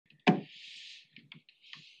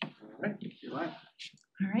Right, you're live.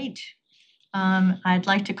 All right. I'd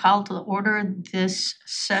like to call to order this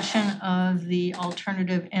session of the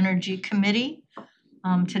Alternative Energy Committee.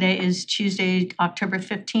 Today is Tuesday, October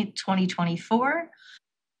 15th, 2024.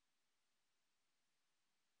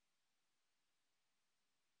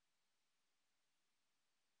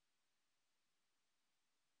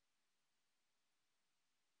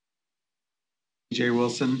 Jay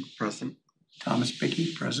Wilson, present. Thomas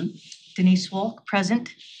Bickey, present. Denise Wolk,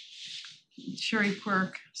 present. Sherry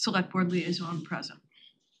Quirk, Select Board Liaison, present.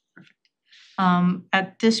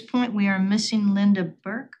 At this point, we are missing Linda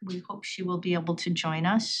Burke. We hope she will be able to join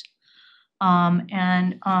us.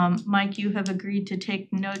 Mike, you have agreed to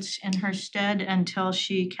take notes in her stead until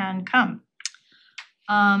she can come.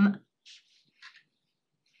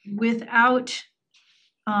 Without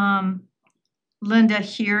Linda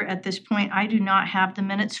here at this point, I do not have the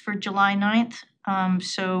minutes for July 9th.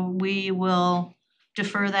 So we will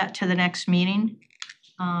defer that to the next meeting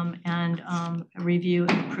and review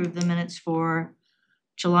and approve the minutes for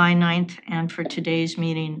July 9th and for today's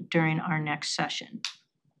meeting during our next session.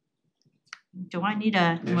 Do I need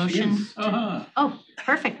a motion? Oh,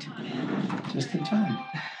 perfect. Just in time.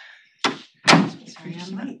 Sorry,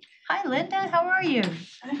 I'm late. Hi, Linda. How are you?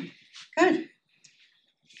 Good.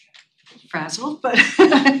 Frazzled, but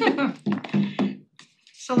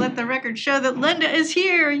So let the record show that Linda is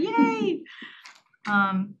here. Yay!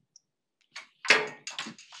 And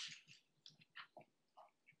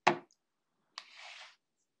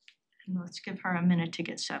let's give her a minute to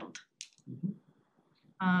get settled.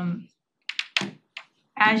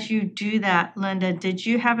 As you do that, Linda, did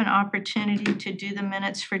you have an opportunity to do the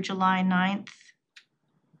minutes for July 9th?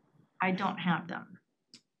 I don't have them.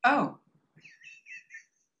 oh.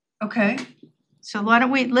 Okay. So why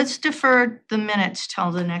don't let's defer the minutes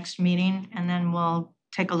till the next meeting and then we'll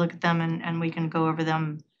take a look at them and we can go over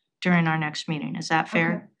them during our next meeting. Is that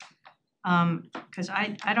fair? Cause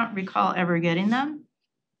I don't recall ever getting them.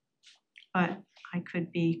 But I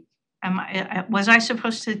could be, was I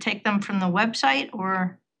supposed to take them from the website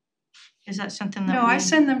or is that something that No, I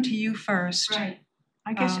send them to you first. Right.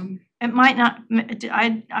 I guess it might not,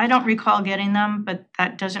 I don't recall getting them, but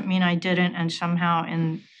that doesn't mean I didn't and somehow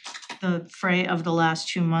in the fray of the last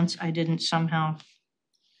 2 months, I didn't somehow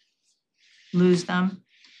lose them.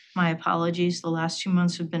 My apologies, the last 2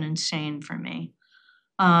 months have been insane for me.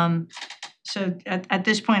 So at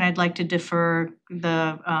this point, I'd like to defer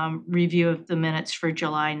the review of the minutes for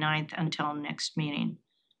July 9th until next meeting.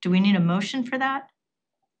 Do we need a motion for that?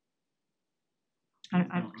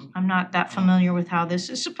 I'm not that familiar with how this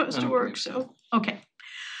is supposed to work, so, okay,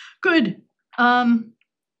 good.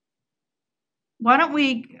 Why don't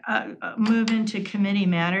we move into committee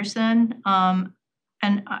matters then?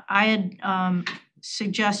 And I had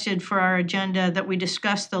suggested for our agenda that we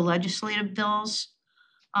discuss the legislative bills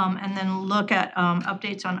and then look at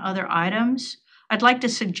updates on other items. I'd like to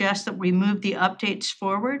suggest that we move the updates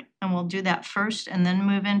forward and we'll do that first and then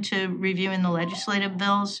move into reviewing the legislative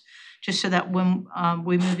bills, just so that when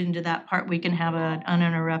we move into that part, we can have an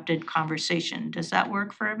uninterrupted conversation. Does that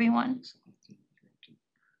work for everyone?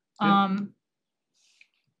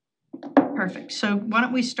 Perfect. So why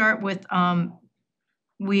don't we start with,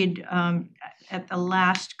 at the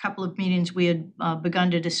last couple of meetings, we had begun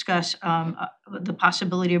to discuss the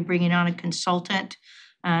possibility of bringing on a consultant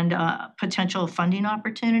and potential funding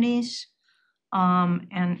opportunities.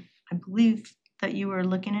 And I believe that you were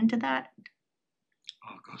looking into that.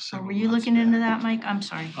 Or were you looking into that, Mike? I'm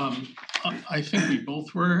sorry. I think we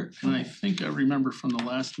both were, and I think I remember from the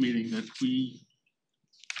last meeting that we,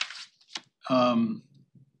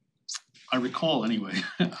 I recall anyway,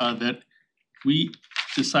 that we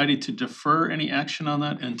decided to defer any action on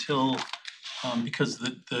that until, because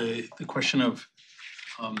the question of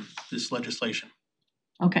this legislation.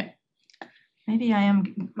 Okay. Maybe I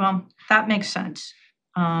am, well, that makes sense.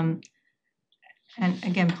 And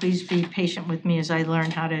again, please be patient with me as I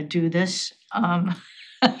learn how to do this.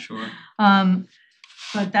 Sure.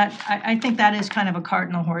 But that I think that is kind of a cart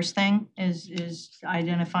and a horse thing, is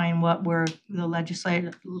identifying what the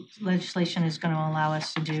legislation is going to allow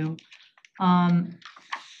us to do. And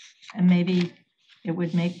maybe it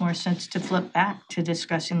would make more sense to flip back to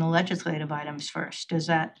discussing the legislative items first. Does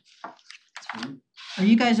that? Are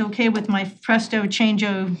you guys okay with my presto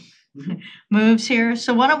changeo moves here?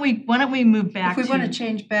 So why don't we move back? If we want to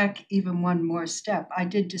change back even one more step, I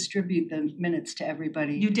did distribute the minutes to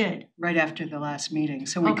everybody. You did? Right after the last meeting,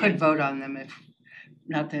 so we could vote on them if,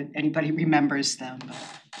 not that anybody remembers them, but.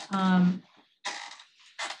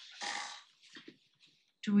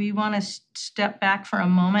 do we wanna step back for a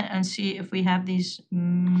moment and see if we have these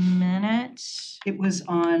minutes? It was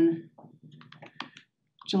on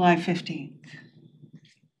July 15th.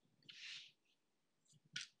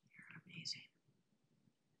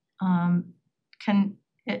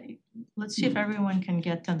 Let's see if everyone can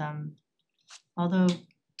get to them. Although,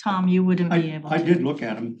 Tom, you wouldn't be able to. I did look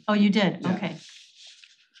at them. Oh, you did? Yeah. Okay.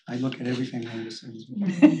 I look at everything Linda sends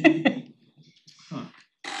me.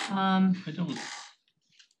 I don't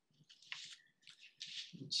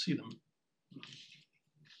see them.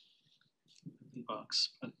 Box,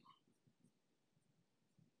 but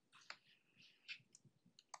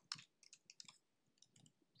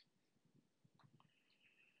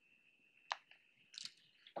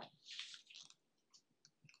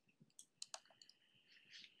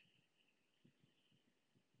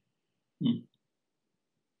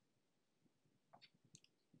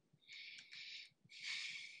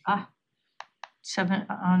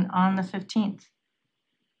On the 15th.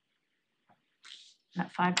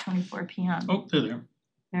 At 5:24 p.m. oh, they're there.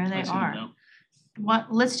 There I they see them are. now.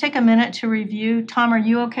 Let's take a minute to review. Tom, are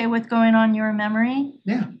you okay with going on your memory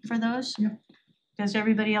Yeah. for those? Yeah. Does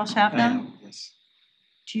everybody else have them? Yes.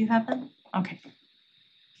 Do you have them? Okay.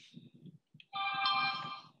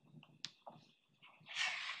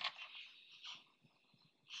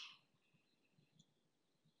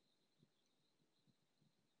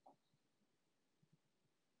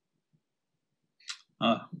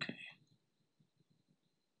 Okay.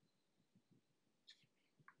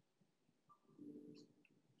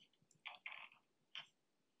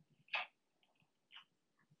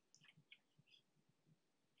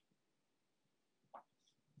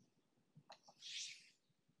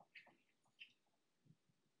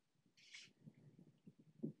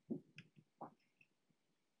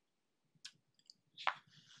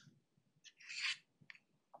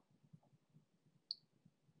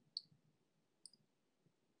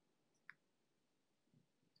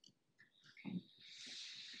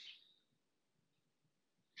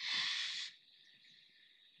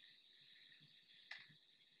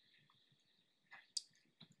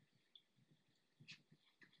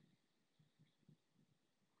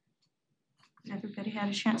 Everybody had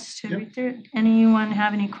a chance to Yep. read through it? Anyone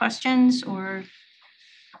have any questions or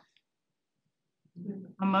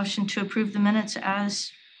a motion to approve the minutes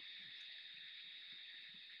as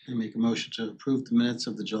I make a motion to approve the minutes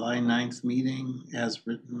of the July 9th meeting as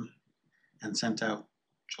written and sent out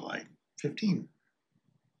July 15.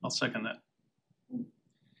 I'll second that.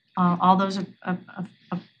 all those in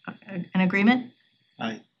agreement?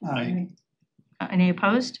 Aye. Aye. Any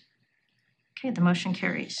opposed? Okay, the motion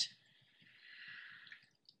carries.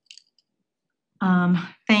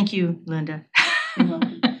 Thank you, Linda. You're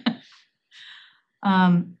welcome.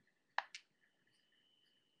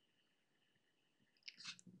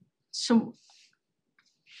 So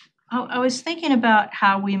I was thinking about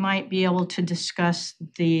how we might be able to discuss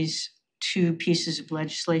these two pieces of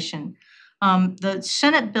legislation. The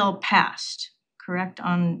Senate bill passed, correct?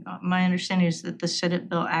 My understanding is that the Senate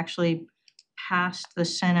bill actually passed the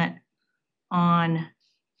Senate on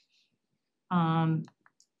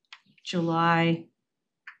July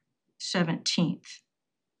 17th.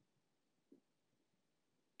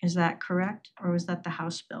 Is that correct? Or was that the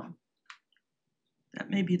House bill? That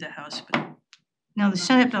may be the House bill. No, the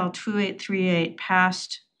Senate bill 2838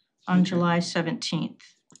 passed on July 17th.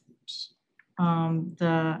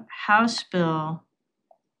 The House bill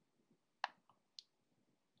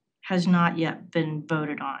has not yet been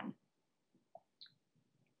voted on,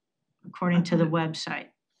 according to the website.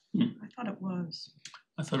 I thought it was.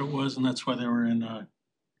 I thought it was, and that's why they were in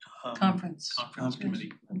Conference. conference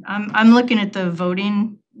committee. I'm looking at the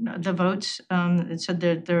votes. It said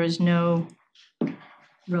that there is no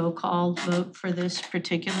roll call vote for this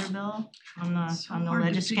particular bill on So the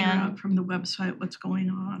hard to figure Legiscan. out from the website what's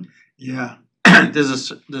going on. Yeah. There's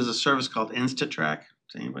a service called InstaTrack.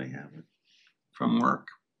 Does anybody have it? From work?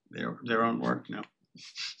 Their own work? No.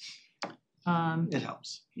 It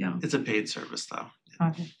helps. Yeah. It's a paid service though.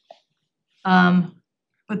 Okay.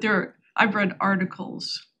 But I've read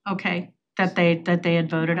articles. Okay, that they had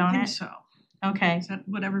voted on I think it? so. Okay. Is that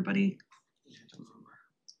what everybody?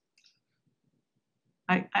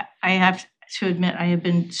 I have to admit, I have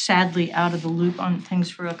been sadly out of the loop on things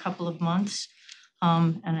for a couple of months.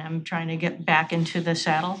 And I'm trying to get back into the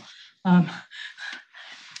saddle. The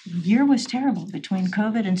year was terrible between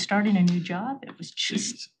COVID and starting a new job. It was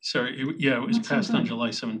just, Sorry, it was Not so passed on good. July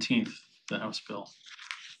 17th, the House bill,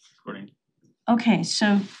 according okay,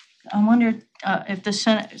 so I wonder if the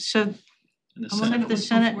Senate, so in the I wonder Senate, if the was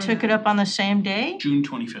Senate before took it that. up on the same day? June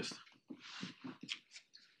 25th.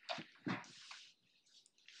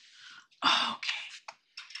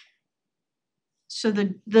 So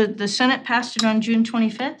the Senate passed it on June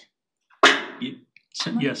 25th?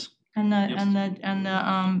 Yes, And the, Yes.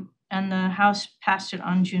 and the House passed it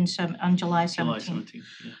on July 17th. July 17th,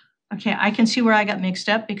 yeah. Okay, I can see where I got mixed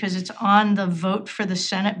up because it's on the vote for the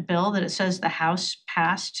Senate bill that it says the House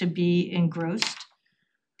passed to be engrossed.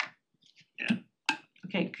 Yeah.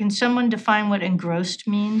 Okay, can someone define what engrossed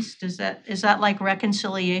means? Is that like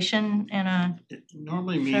reconciliation in a, It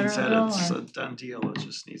normally means that Federal it's or- a done deal, it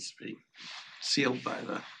just needs to be sealed by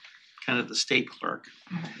the, kind of the state clerk.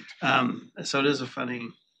 So it is a funny,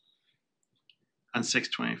 on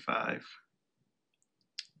 625.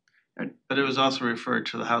 But it was also referred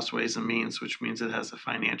to the House Ways and Means, which means it has a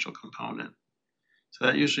financial component. So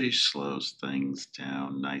that usually slows things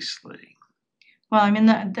down nicely. well, I mean,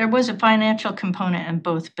 there was a financial component in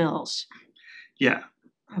both bills. Yeah,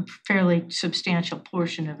 A fairly substantial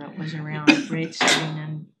portion of it was around rate setting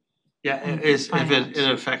and, yeah, And if finance. it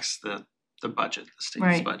affects the budget, the state's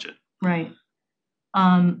Right. budget. right.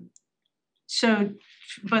 So,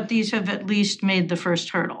 but these have at least made the first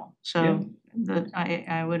hurdle, so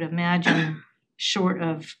I would imagine short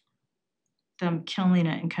of them killing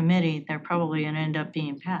it in committee, they're probably gonna end up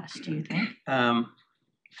being passed, do you think?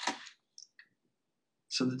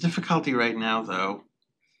 So the difficulty right now, though,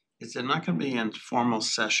 is they're not gonna be in formal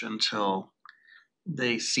session till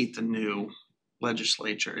they seat the new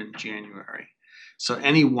legislature in January. So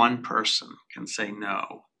any one person can say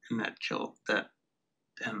no, and that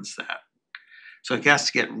ends that. So it has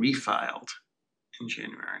to get refiled in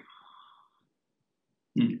January.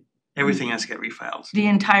 Everything has to get refiled. The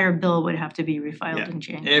entire bill would have to be refiled Yeah, in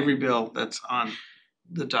January. Every bill that's on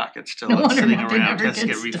the docket still No it's wonder sitting nothing around ever has to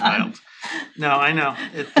get gets done. refiled. No, I know.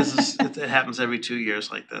 It happens every 2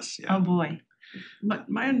 years like this, yeah. Oh, boy,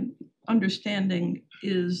 My understanding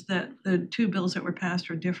is that the two bills that were passed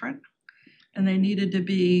are different and they needed to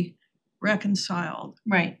be reconciled.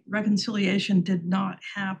 right, Reconciliation did not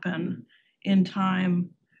happen in time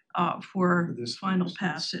for For this final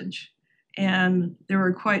process. passage. And there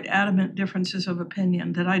were quite adamant differences of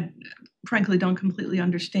opinion that I frankly don't completely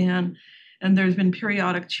understand. And there's been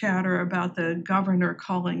periodic chatter about the governor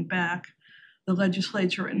calling back the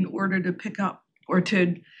legislature in order to pick up or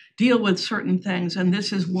to deal with certain things. And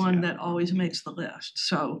this is one that always makes the list.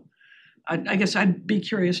 So I guess I'd be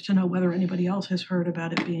curious to know whether anybody else has heard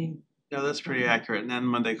about it being. No, that's pretty accurate. And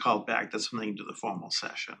then when they called back, that's when they do the formal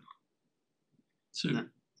session. So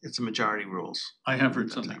It's a majority rules. I have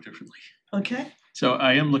heard something differently. Okay. So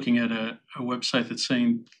I am looking at a website that's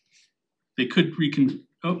saying they could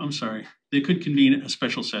they could convene a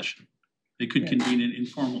special session. They could convene an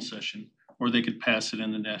informal session, or they could pass it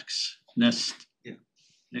in the next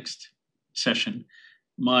session.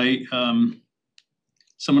 My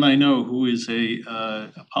someone I know who is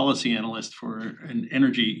a policy analyst for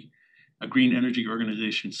a green energy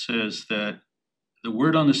organization says that the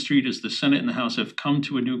word on the street is the Senate and the House have come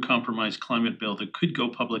to a new compromise climate bill that could go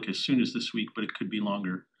public as soon as this week, but it could be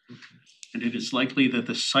longer. And it is likely that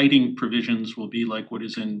the siting provisions will be like what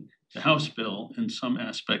is in the House bill, and some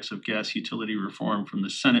aspects of gas utility reform from the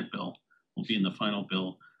Senate bill will be in the final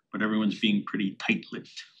bill, but everyone's being pretty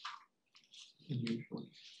tight-lipped.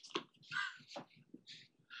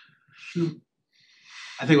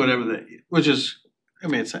 I think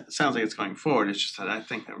it sounds like it's going forward, it's just that I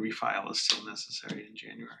think a refile is still necessary in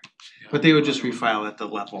January. But they would just refile at the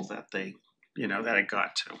level that they, that it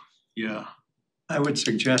got to. Yeah. I would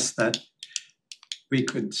suggest that we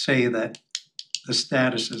could say that the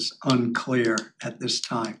status is unclear at this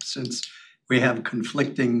time, since we have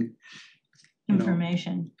conflicting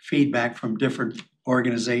information. feedback from different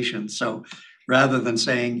organizations. So rather than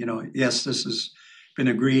saying, yes, this has been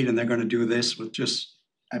agreed and they're gonna do this with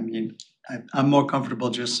I'm more comfortable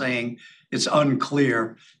just saying it's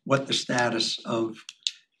unclear what the status of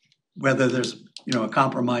whether there's, a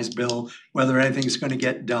compromise bill, whether anything's gonna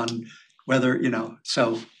get done, whether,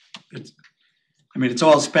 so it's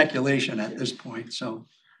all speculation at this point, so.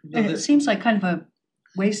 And it seems like kind of a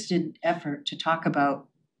wasted effort to talk about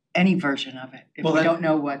any version of it if Well, we that- don't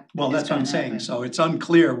know what Well, is that's what I'm gonna saying, happen. so it's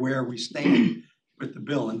unclear where we stand with the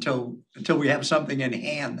bill until we have something in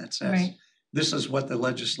hand that says Right. this is what the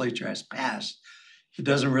legislature has passed. It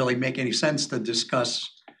doesn't really make any sense to discuss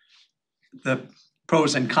the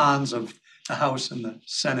pros and cons of the House and the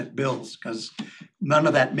Senate bills, because none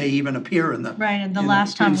of that may even appear in the Right, and the in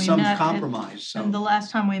last time we some met, compromise, so. and the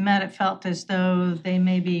last time we met, it felt as though they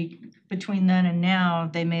may be, between then and now,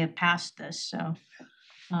 they may have passed this, so.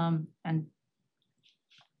 And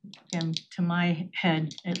again, to my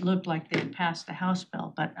head, it looked like they had passed the House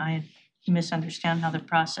bill, but I misunderstand how the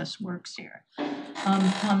process works here.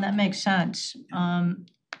 That makes sense.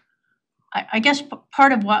 I guess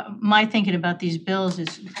part of what my thinking about these bills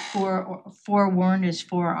is forewarned is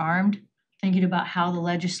forearmed, thinking about how the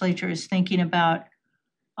legislature is thinking about,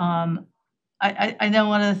 I know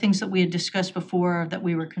one of the things that we had discussed before that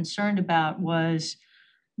we were concerned about was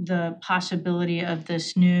the possibility of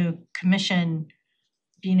this new commission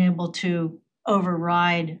being able to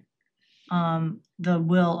override the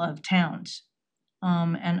will of towns.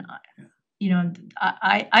 And you know,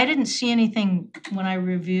 I didn't see anything when I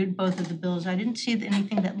reviewed both of the bills. I didn't see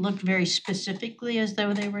anything that looked very specifically as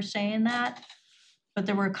though they were saying that. But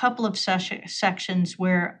there were a couple of sections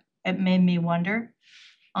where it made me wonder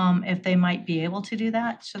if they might be able to do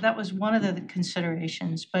that. So that was one of the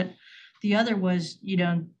considerations. But the other was, you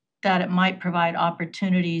know, that it might provide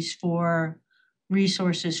opportunities for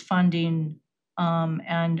resources, funding,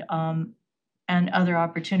 and other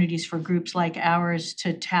opportunities for groups like ours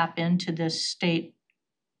to tap into this state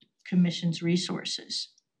commission's resources.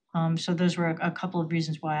 So those were a couple of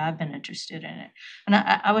reasons why I've been interested in it. And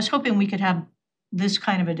I was hoping we could have this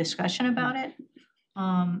kind of a discussion about it.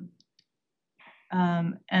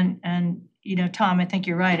 And you know, Tom, I think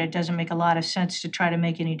you're right. It doesn't make a lot of sense to try to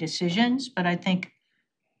make any decisions, but I think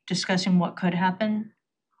discussing what could happen,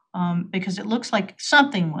 because it looks like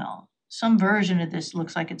something will. Some version of this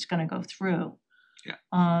looks like it's going to go through.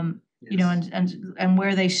 Yeah. You know, and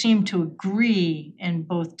where they seem to agree in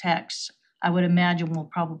both texts, I would imagine will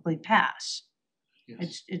probably pass.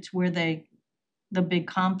 Yes. It's where the big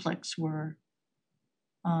conflicts were.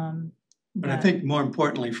 But I think more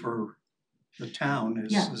importantly for the town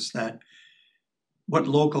is that what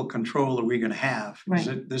local control are we gonna have? Right.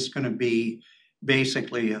 Is this gonna be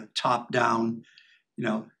basically a top-down, you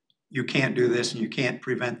know, you can't do this and you can't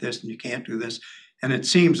prevent this and you can't do this? And it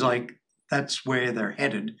seems like that's where they're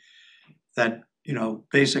headed, that, you know,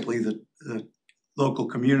 basically the local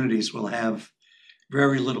communities will have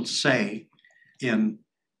very little say in,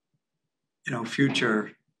 you know,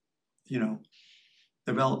 future, you know,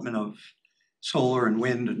 development of solar and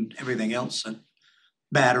wind and everything else, and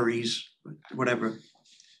batteries, whatever.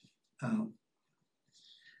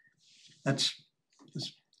 That's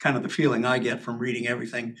kind of the feeling I get from reading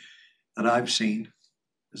everything that I've seen,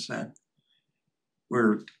 is that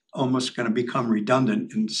we're almost going to become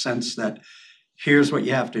redundant in the sense that here's what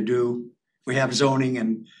you have to do. We have zoning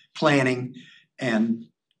and planning, and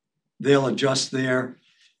they'll adjust their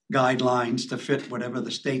guidelines to fit whatever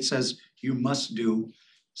the state says you must do.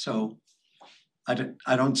 So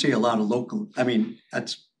I don't see a lot of local, I mean,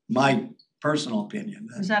 that's my personal opinion.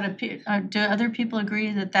 Does that do other people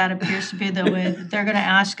agree that appears to be the way that they're going to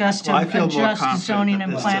ask us to Well, I feel more adjust confident zoning that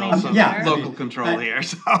and there's planning? still some Yeah. local control here,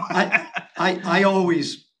 so.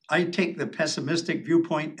 I take the pessimistic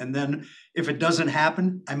viewpoint, and then if it doesn't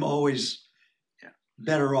happen, I'm always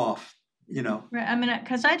better off, you know. Right, I mean,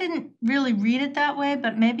 because I didn't really read it that way,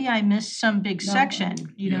 but maybe I missed some big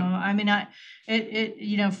section, you know, I mean,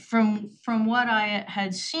 you know, from what I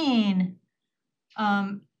had seen,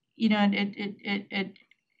 you know, it.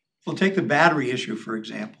 Well, take the battery issue, for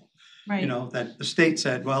example. Right. You know, that the state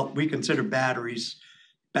said, well, we consider battery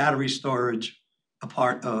storage a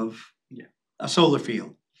part of a solar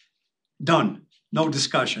field. Done, no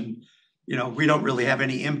discussion. You know, we don't really have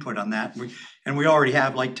any input on that. And we already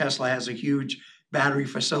have, like Tesla has a huge battery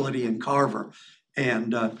facility in Carver,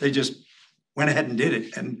 and they just went ahead and did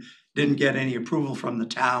it and didn't get any approval from the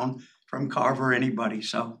town, from Carver, anybody.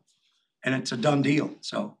 So, and it's a done deal.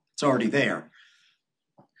 So it's already there.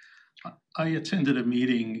 I attended a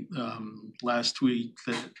meeting last week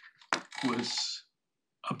that was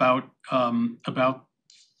about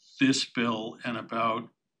this bill and about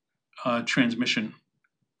transmission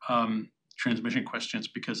questions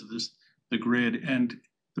because of the grid. And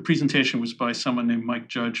the presentation was by someone named Mike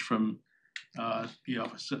Judge from the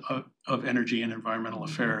Office of Energy and Environmental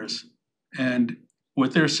Affairs. And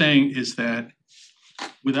what they're saying is that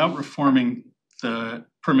without reforming the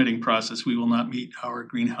permitting process, we will not meet our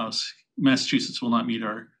Massachusetts will not meet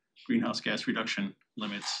our greenhouse gas reduction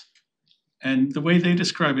limits. And the way they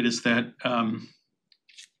describe it is that,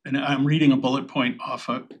 and I'm reading a bullet point off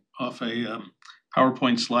a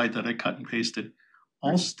PowerPoint slide that I cut and pasted.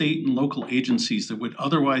 All state and local agencies that would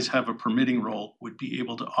otherwise have a permitting role would be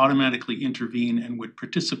able to automatically intervene and would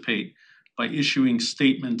participate by issuing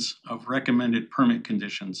statements of recommended permit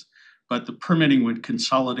conditions. But the permitting would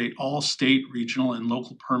consolidate all state, regional, and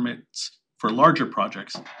local permits for larger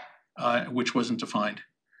projects, which wasn't defined,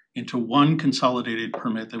 into one consolidated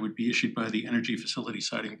permit that would be issued by the Energy Facility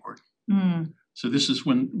Siting Board. Mm. So this is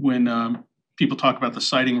when people talk about the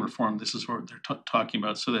siting reform, this is what they're talking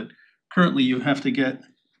about. So that currently you have to get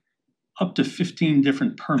up to 15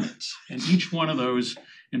 different permits, and each one of those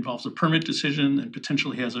involves a permit decision and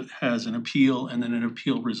potentially has an appeal and then an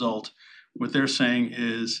appeal result. What they're saying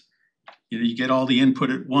is, you get all the input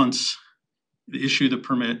at once, issue the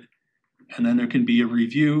permit, and then there can be a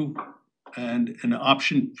review and an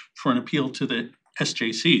option for an appeal to the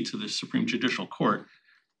SJC, to the Supreme Judicial Court,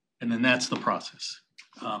 and then that's the process.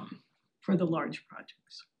 For the large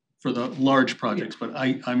projects. For the large projects, but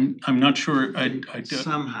I'm not sure.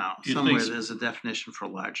 Somewhere there's a definition for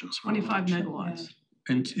large and small. 25 megawatts.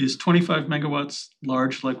 And is 25 megawatts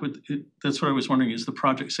large? Like that's what I was wondering. Is the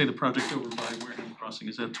project, say the project over by Wareham Crossing,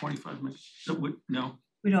 is that 25 megawatts? No.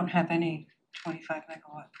 We don't have any 25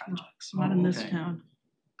 megawatt projects. Not in this Okay. town.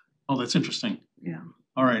 Oh, that's interesting. Yeah.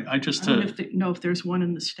 All right, I don't know if there's one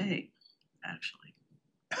in the state, actually.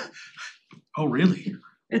 Oh, really?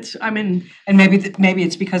 It's, I mean, And maybe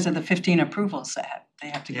it's because of the 15 approvals that they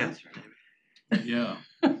have to go Yeah. through. Yeah.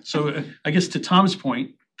 So I guess to Tom's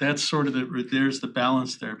point, that's sort of there's the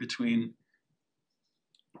balance there between.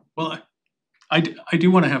 Well, I do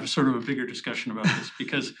want to have sort of a bigger discussion about this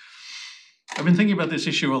because I've been thinking about this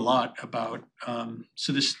issue a lot about,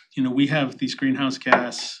 so this, we have these greenhouse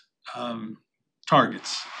gas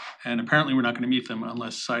targets, and apparently we're not going to meet them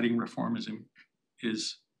unless siding reform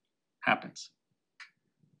happens.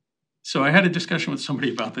 So I had a discussion with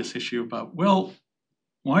somebody about this issue about, well,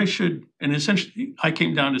 and essentially I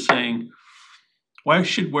came down to saying, why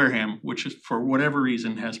should Wareham, which is for whatever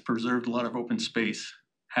reason has preserved a lot of open space,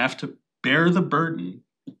 have to bear the burden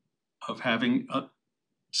of having,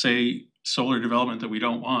 say, solar development that we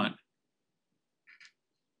don't want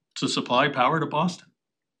to supply power to Boston?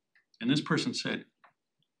 And this person said,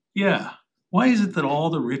 yeah, why is it that all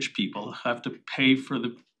the rich people have to pay for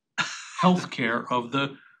the health care of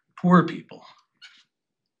the poor people?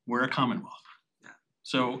 We're a Commonwealth.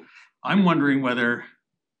 So I'm wondering whether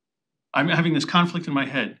I'm having this conflict in my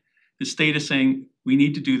head. The state is saying we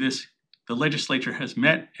need to do this. The legislature has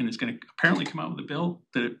met and is going to apparently come out with a bill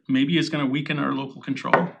that it maybe is going to weaken our local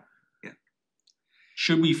control. Yeah.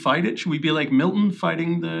 Should we fight it? Should we be like Milton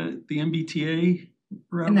fighting the MBTA?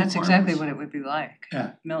 And that's exactly what it would be like.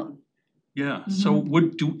 Yeah. Milton. Yeah. So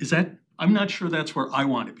I'm not sure that's where I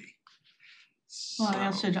want to be. Well, I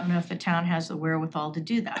also don't know if the town has the wherewithal to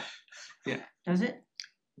do that. Yeah. Does it?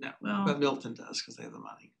 No, Well- but Milton does because they have the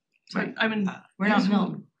money. but, I mean, We're not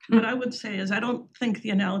Milton. what I would say is I don't think the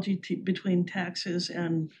analogy between taxes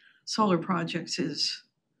and solar projects is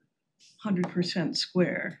 100%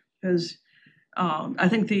 square. Because I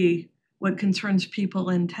think what concerns people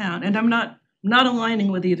in town, and I'm not aligning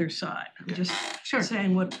with either side. I'm just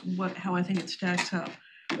saying how I think it stacks up.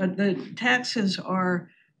 But the taxes are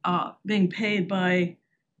being paid by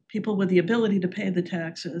people with the ability to pay the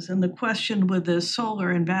taxes. And the question with the solar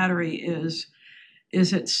and battery is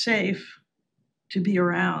it safe to be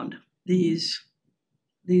around these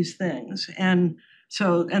things? And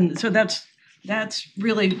so that's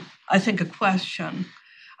really, I think, a question.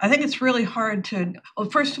 I think it's really hard to, well,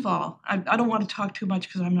 first of all, I don't want to talk too much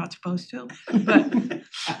because I'm not supposed to, but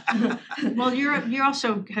Well, you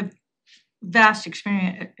also have vast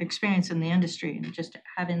experience in the industry, and just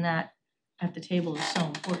having that at the table is so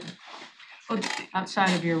important.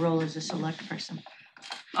 Outside of your role as a select person.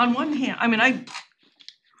 on one hand, I mean,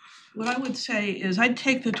 what I would say is I'd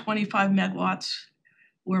take the 25 megawatts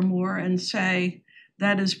or more and say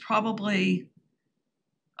that is probably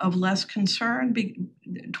of less concern.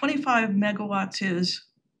 25 megawatts is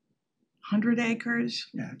 100 acres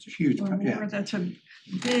Yeah, it's a huge, or more. yeah. That's a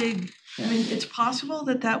big, I mean, it's possible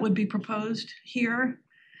that would be proposed here.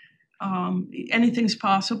 Anything's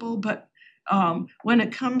possible, but when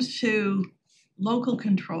it comes to local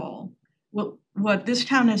control, what this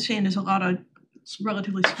town has seen is a lot of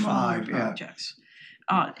relatively smaller 5, yeah. projects,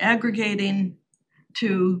 aggregating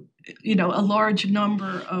to a large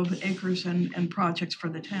number of acres and projects for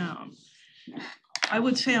the town. I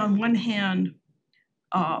would say on one hand,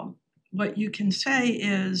 what you can say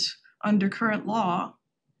is under current law,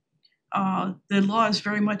 the law is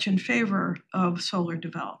very much in favor of solar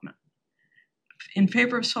development. In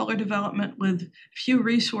favor of solar development with few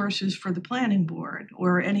resources for the planning board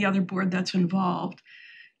or any other board that's involved,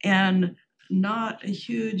 and not a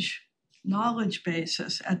huge knowledge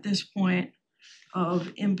basis at this point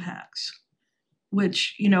of impacts,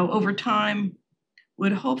 which, over time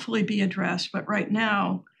would hopefully be addressed. But right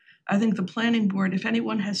now, I think the planning board, if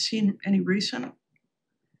anyone has seen any recent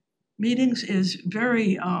meetings, is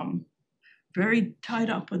very, very tied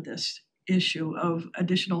up with this issue of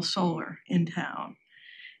additional solar in town.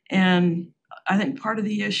 And I think part of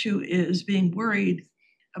the issue is being worried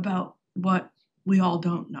about what we all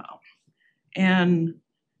don't know. And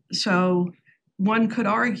so one could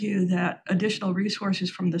argue that additional resources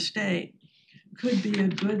from the state could be a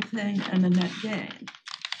good thing and a net gain.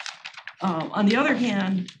 On the other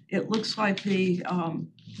hand, it looks like the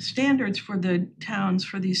standards for the towns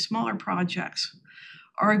for these smaller projects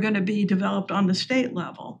are going to be developed on the state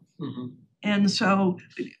level. Mm-hmm. And so,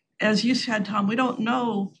 as you said, Tom, we don't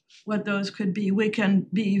know what those could be. We can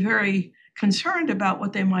be very concerned about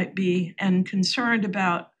what they might be and concerned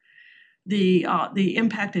about the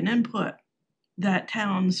impact and input that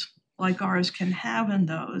towns like ours can have in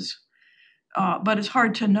those. But it's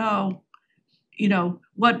hard to know,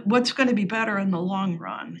 what's going to be better in the long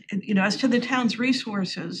run. As to the town's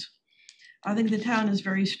resources, I think the town is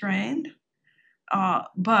very strained.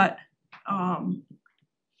 But I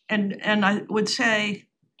would say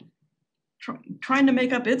trying to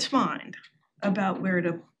make up its mind about where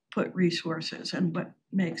to put resources and what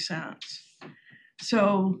makes sense.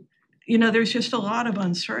 So, there's just a lot of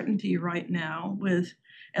uncertainty right now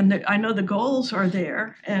I know the goals are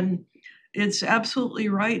there, and it's absolutely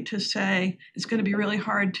right to say it's going to be really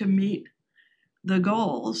hard to meet the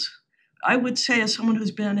goals. I would say, as someone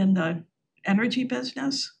who's been in the energy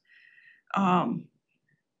business, I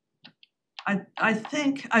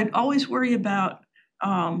think I'd always worry about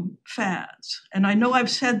fads. And I know I've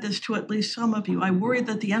said this to at least some of you. I worry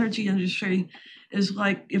that the energy industry is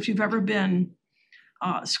like, if you've ever been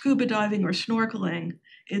scuba diving or snorkeling,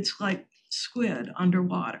 it's like squid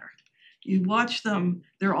underwater. You watch them,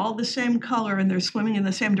 they're all the same color and they're swimming in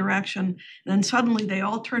the same direction. And then suddenly they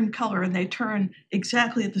all turn color and they turn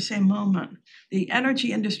exactly at the same moment. The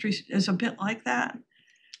energy industry is a bit like that.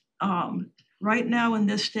 Right now in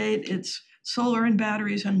this state, it's solar and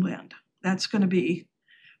batteries and wind. That's going to be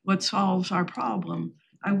what solves our problem.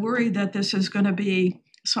 I worry that this is going to be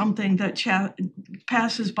something that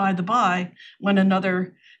passes by the by when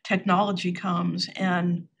another technology comes,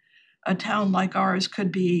 and a town like ours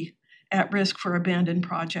could be at risk for abandoned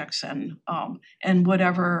projects and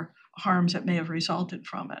whatever harms that may have resulted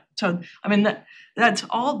from it. So, that's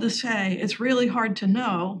all to say. It's really hard to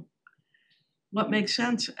know what makes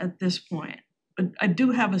sense at this point. But I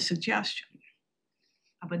do have a suggestion.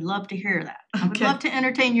 I would love to hear that. I would Okay. love to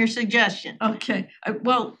entertain your suggestion. Okay.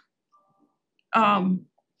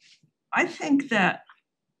 I think that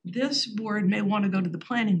this board may want to go to the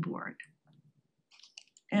planning board.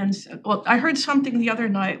 And I heard something the other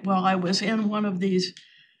night while I was in one of these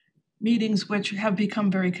meetings which have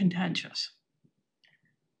become very contentious.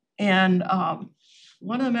 And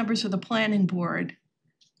one of the members of the planning board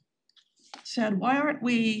said, why aren't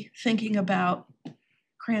we thinking about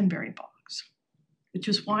cranberry bogs? Which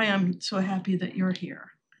is why I'm so happy that you're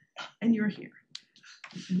here. And you're here.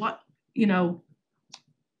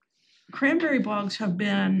 Cranberry bogs have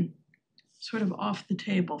been sort of off the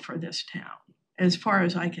table for this town, as far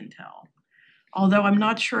as I can tell. Although I'm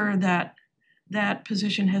not sure that that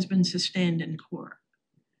position has been sustained in court.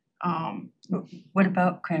 What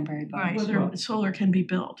about cranberry bogs? Right. Whether solar can be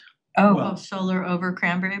built. Oh, solar over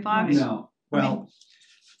cranberry bogs? No, well,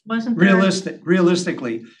 Wasn't there?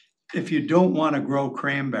 realistically, if you don't want to grow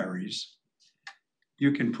cranberries,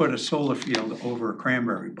 you can put a solar field over a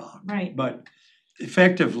cranberry bog. Right. But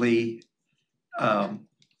effectively,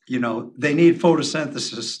 they need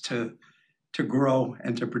photosynthesis to grow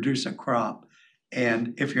and to produce a crop.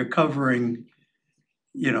 And if you're covering,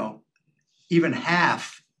 even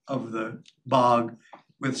half of the bog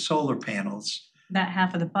with solar panels, That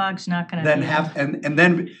half of the bog's not gonna then be. and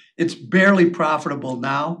then it's barely profitable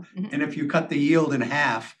now. Mhm. And if you cut the yield in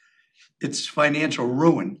half, it's financial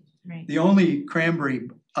ruin. Right. The only cranberry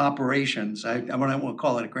operations, I won't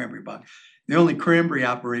call it a cranberry bog, the only cranberry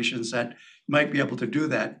operations that might be able to do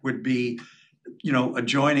that would be,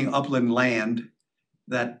 adjoining upland land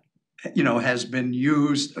that, has been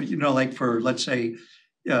used, like for, let's say,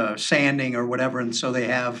 sanding or whatever. And so they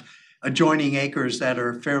have adjoining acres that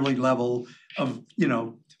are fairly level of,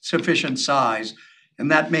 sufficient size.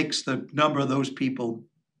 And that makes the number of those people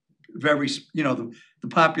very, the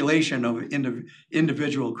population of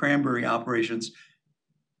individual cranberry operations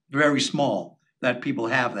very small, that people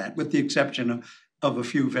have that, with the exception of a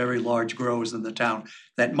few very large growers in the town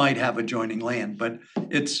that might have adjoining land. But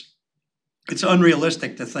it's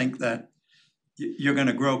unrealistic to think that you're going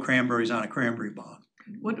to grow cranberries on a cranberry bog.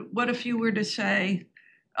 What if you were to say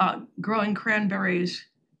growing cranberries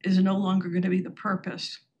is no longer going to be the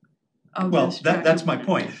purpose of Well, this? that's my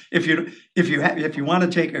point. If you want to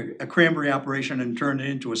take a cranberry operation and turn it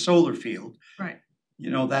into a solar field, Right.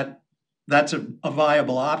 That's a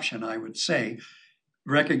viable option, I would say,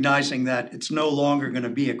 recognizing that it's no longer going to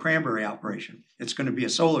be a cranberry operation. It's going to be a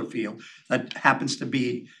solar field that happens to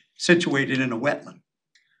be situated in a wetland.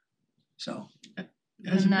 So,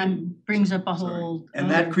 Has And it been- that brings up a sorry. whole. and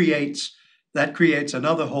that other- creates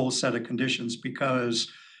another whole set of conditions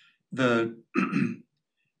because the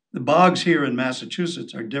the bogs here in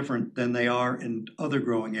Massachusetts are different than they are in other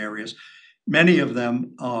growing areas. Many of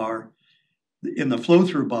them are in the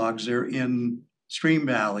flow-through bogs, they're in stream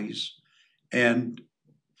valleys, and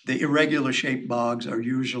the irregular shaped bogs are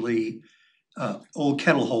usually old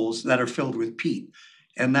kettle holes that are filled with peat.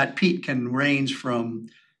 And that peat can range from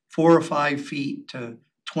 4 or 5 feet to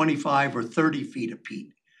 25 or 30 feet of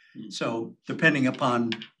peat. So depending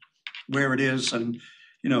upon where it is and,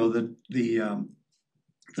 you know, the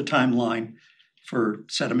timeline for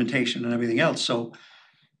sedimentation and everything else. So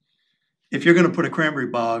if you're gonna put a cranberry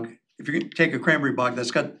bog, if you're gonna take a cranberry bog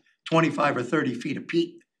that's got 25 or 30 feet of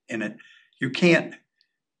peat in it, you can't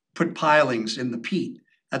put pilings in the peat.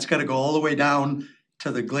 That's gotta go all the way down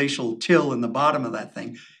to the glacial till in the bottom of that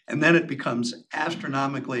thing. And then it becomes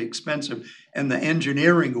astronomically expensive, and the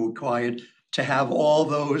engineering required to have all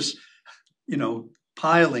those, you know,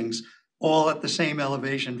 pilings all at the same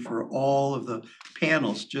elevation for all of the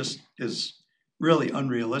panels just is really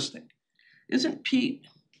unrealistic. Isn't peat,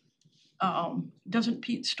 doesn't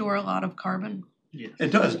peat store a lot of carbon? Yes.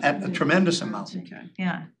 It does, at a tremendous amount. Okay.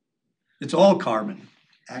 Yeah, It's all carbon,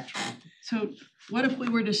 actually. So what if we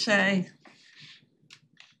were to say,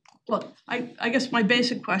 well, I guess my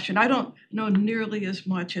basic question, I don't know nearly as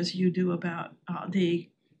much as you do about the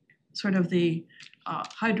sort of the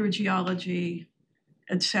hydrogeology,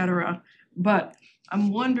 et cetera, but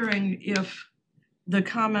I'm wondering if the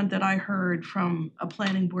comment that I heard from a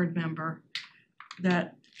planning board member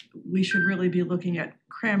that we should really be looking at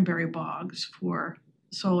cranberry bogs for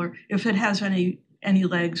solar, if it has any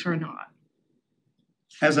legs or not.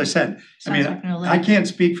 As I said, I mean, Sounds like no I leg. can't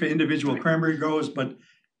speak for individual cranberry growers, but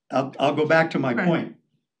I'll go back to my Right. point.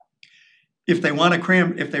 If they want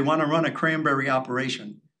to run a cranberry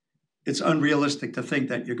operation, it's unrealistic to think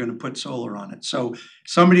that you're gonna put solar on it. So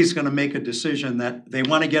somebody's gonna make a decision that they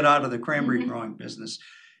wanna get out of the cranberry Mhm. growing business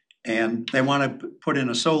and they wanna put in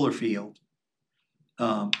a solar field.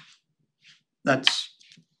 That's,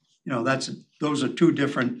 you know, those are two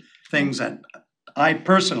different things that I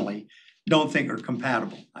personally don't think are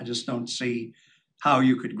compatible. I just don't see how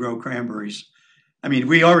you could grow cranberries. I mean,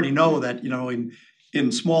 we already know that, you know,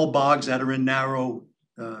 in small bogs that are in narrow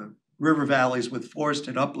river valleys with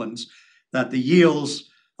forested uplands, that the yields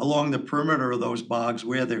along the perimeter of those bogs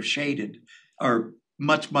where they're shaded are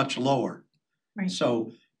much, much lower. Right.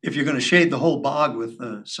 So if you're gonna shade the whole bog with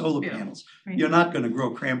solar Yeah. panels, Right. you're not gonna grow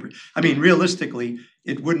cranberry. I mean, realistically,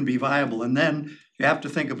 it wouldn't be viable. And then you have to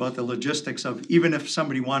think about the logistics of, even if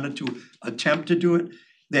somebody wanted to attempt to do it,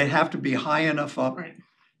 they'd have to be high enough up Right.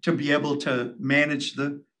 to be able to manage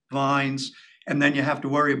the vines. And then you have to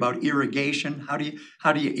worry about irrigation. How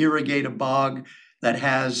do you irrigate a bog that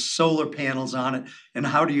has solar panels on it? And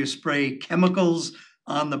how do you spray chemicals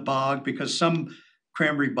on the bog? Because some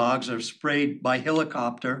cranberry bogs are sprayed by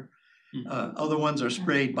helicopter. Other ones are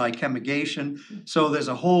sprayed by chemigation. So there's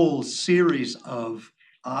a whole series of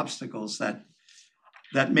obstacles that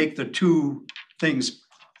make the two things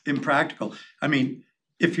impractical. I mean,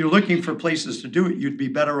 if you're looking for places to do it, you'd be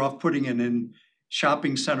better off putting it in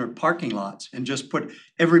shopping center parking lots and just put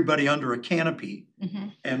everybody under a canopy.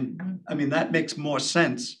 Mhm. And I mean, that makes more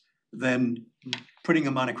sense than putting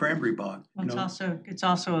them on a cranberry bog, you Well, know? it's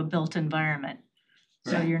also a built environment.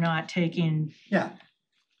 So Right. you're not taking Yeah,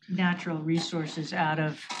 natural resources out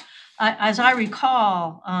of. As I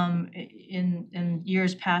recall, in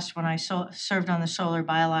years past, when I served on the solar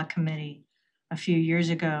bylaw committee a few years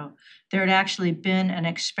ago, there had actually been an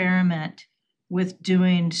experiment with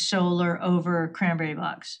doing solar over cranberry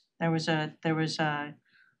bogs. There was a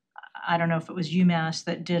I don't know if it was UMass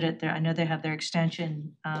that did it there. I know they have their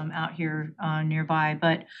extension out here nearby,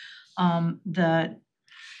 but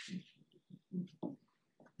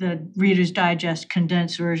the Reader's Digest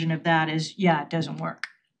condensed version of that is, yeah, it doesn't work.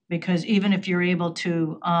 Because even if you're able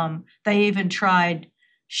to, they even tried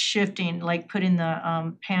shifting, like putting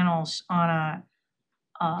the panels on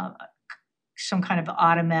some kind of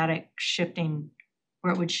automatic shifting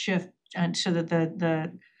where it would shift and so that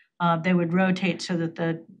they would rotate so that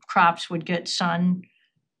the crops would get sun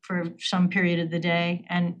for some period of the day,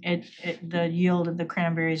 and the yield of the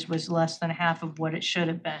cranberries was less than half of what it should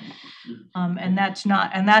have been. And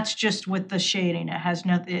that's just with the shading. It has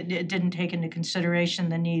nothing. It didn't take into consideration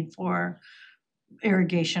the need for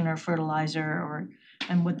irrigation or fertilizer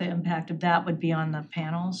and what the impact of that would be on the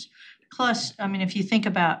panels. Plus, I mean, if you think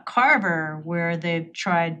about Carver, where they've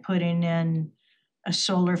tried putting in a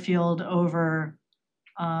solar field over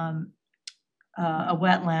a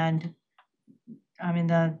wetland. I mean,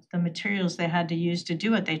 the materials they had to use to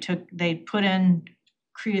do it, they put in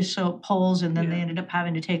creosote poles and then they Yeah. ended up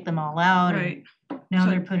having to take them all out. and Right. Now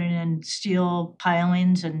So- they're putting in steel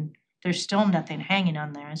pilings and there's still nothing hanging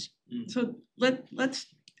on theirs. So let's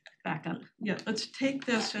Back up. Yeah, let's take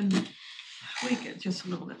this and tweak it just a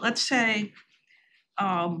little bit. Let's say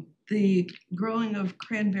the growing of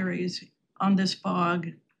cranberries on this bog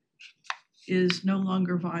is no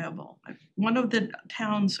longer viable. One of the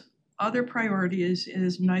town's other priorities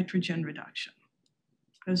is nitrogen reduction.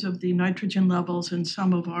 Because of the nitrogen levels in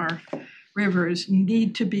some of our rivers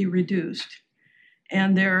need to be reduced.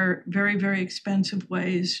 And there are very, very expensive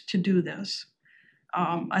ways to do this.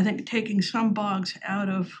 I think taking some bogs out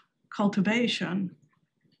of cultivation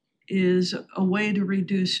is a way to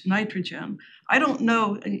reduce nitrogen. I don't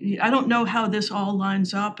know how this all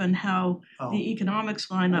lines up and how the economics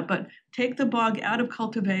line up, but take the bog out of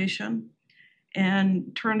cultivation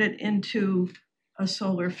and turn it into a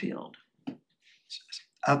solar field.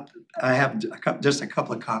 I have just a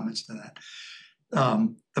couple of comments to that.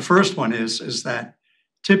 The first one is that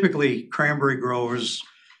typically cranberry growers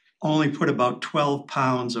only put about 12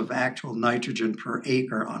 pounds of actual nitrogen per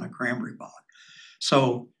acre on a cranberry bog.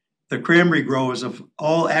 So the cranberry growers of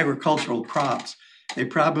all agricultural crops, they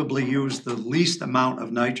probably use the least amount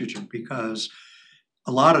of nitrogen because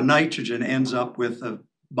a lot of nitrogen ends up with a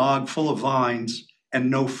bog full of vines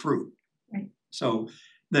and no fruit. Right. So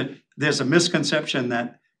that there's a misconception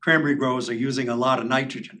that cranberry growers are using a lot of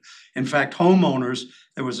nitrogen. In fact, homeowners,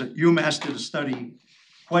 UMass did a study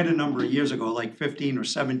quite a number of years ago, like 15 or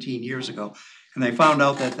 17 years ago, and they found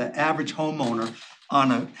out that the average homeowner on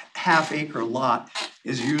a half-acre lot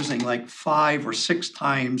is using like 5 or 6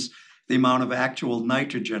 times the amount of actual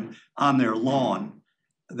nitrogen on their lawn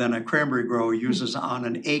than a cranberry grower uses on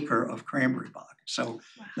an acre of cranberry bog. So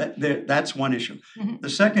that's one issue. Mm-hmm. The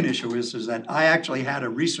second issue is that I actually had a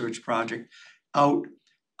research project out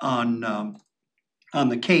on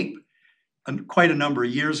the Cape quite a number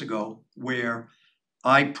of years ago where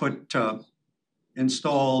I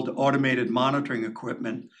installed automated monitoring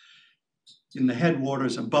equipment in the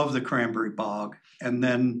headwaters above the cranberry bog, and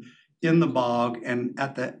then in the bog and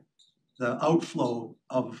at the outflow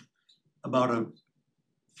of about a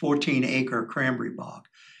 14-acre cranberry bog.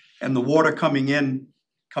 And the water coming in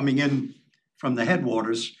from the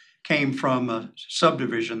headwaters came from a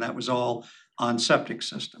subdivision that was all on septic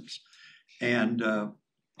systems. And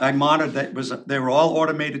I monitored that. They were all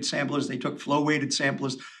automated samplers. They took flow-weighted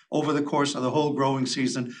samplers over the course of the whole growing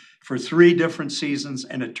season for 3 different seasons,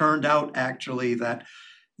 and it turned out actually that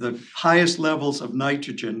the highest levels of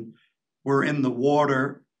nitrogen were in the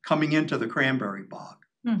water coming into the cranberry bog.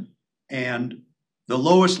 And the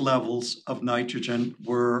lowest levels of nitrogen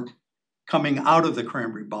were coming out of the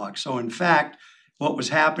cranberry bog. So in fact, what was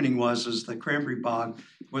happening was the cranberry bog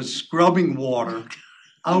was scrubbing water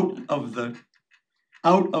out of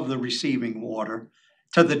the receiving water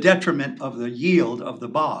to the detriment of the yield of the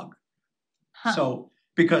bog. So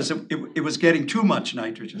because it was getting too much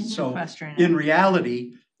nitrogen. So in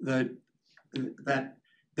reality, that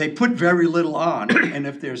they put very little on, and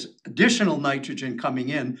if there's additional nitrogen coming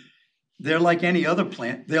in, they're like any other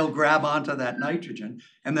plant, they'll grab onto that nitrogen,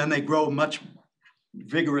 and then they grow much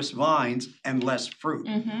vigorous vines and less fruit.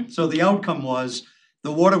 So the outcome was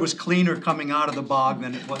the water was cleaner coming out of the bog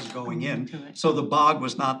than it was going in. So the bog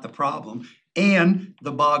was not the problem. And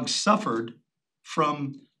the bog suffered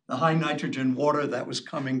from the high nitrogen water that was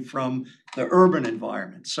coming from the urban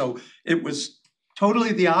environment. So it was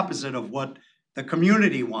totally the opposite of what the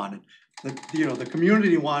community wanted. The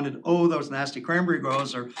community wanted, those nasty cranberry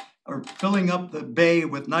growers are filling up the bay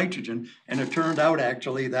with nitrogen. And it turned out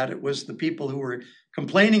actually that it was the people who were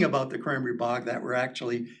complaining about the cranberry bog that were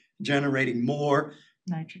actually generating more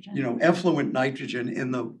nitrogen, effluent nitrogen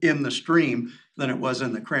in the stream than it was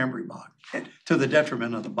in the cranberry bog, to the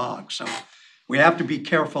detriment of the bog. So we have to be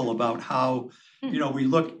careful about how, we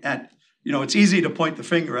look at, it's easy to point the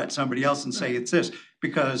finger at somebody else and say it's this,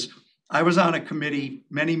 because I was on a committee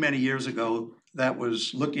many, many years ago that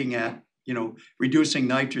was looking at, reducing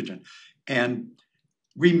nitrogen. And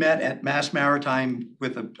we met at Mass Maritime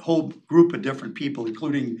with a whole group of different people,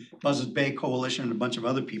 including Buzzards Bay Coalition and a bunch of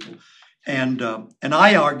other people. And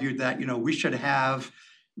I argued that, we should have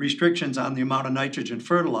restrictions on the amount of nitrogen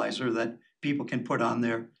fertilizer that people can put on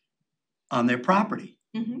their property.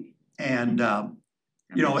 And,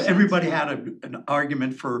 everybody had an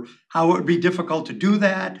argument for how it would be difficult to do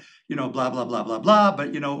that, blah, blah, blah, blah, blah.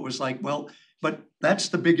 But, it was like, well, but that's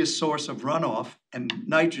the biggest source of runoff and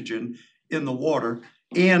nitrogen in the water,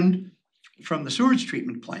 and from the sewage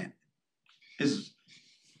treatment plant is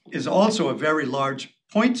also a very large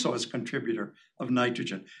point source contributor of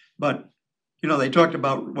nitrogen. But, you know, they talked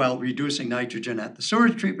about, well, reducing nitrogen at the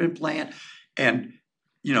sewage treatment plant and,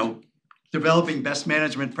 you know, developing best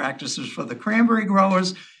management practices for the cranberry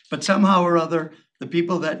growers, but somehow or other, the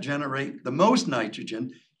people that generate the most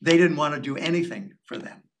nitrogen, they didn't want to do anything for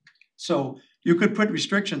them. So you could put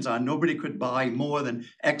restrictions on, nobody could buy more than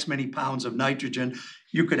X many pounds of nitrogen.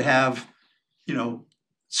 You could have, you know,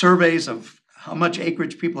 surveys of how much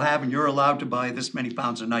acreage people have and you're allowed to buy this many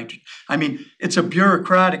pounds of nitrogen. I mean, it's a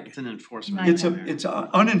bureaucratic, It's an enforcement. it's an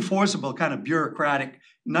unenforceable kind of bureaucratic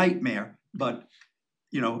nightmare, but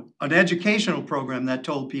you know, an educational program that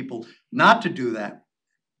told people not to do that,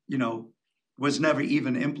 you know, was never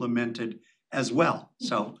even implemented as well.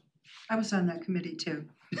 So I was on that committee too.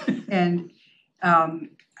 And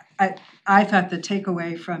I thought the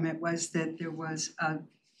takeaway from it was that there was a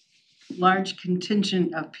large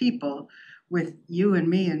contingent of people, with you and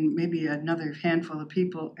me and maybe another handful of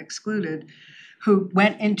people excluded, who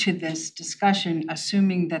went into this discussion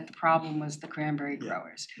assuming that the problem was the cranberry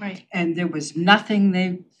growers. Right. And there was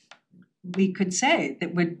nothing we could say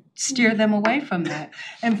that would steer them away from that.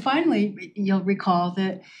 And finally, you'll recall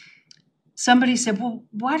that somebody said, well,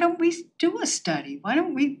 why don't we do a study? Why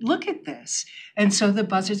don't we look at this? And so the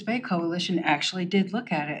Buzzards Bay Coalition actually did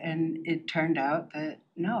look at it, and it turned out that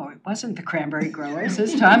no, it wasn't the cranberry growers,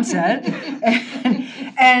 as Tom said.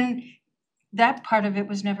 And that part of it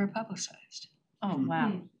was never publicized. Oh,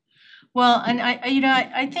 wow. Well, and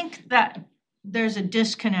I think that there's a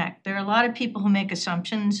disconnect. There are a lot of people who make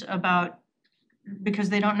assumptions about, because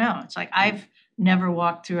they don't know. It's like, I've never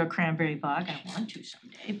walked through a cranberry bog. I want to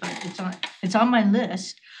someday, but it's on my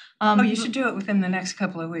list. Oh, you should do it within the next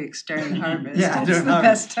couple of weeks during the harvest. Yeah, That's during the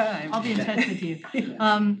harvest. best time. I'll be in touch with you.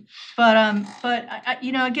 But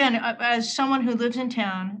again, as someone who lives in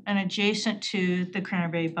town and adjacent to the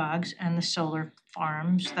cranberry bogs and the solar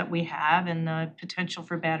farms that we have and the potential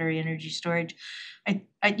for battery energy storage,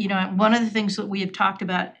 one of the things that we have talked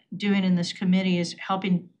about doing in this committee is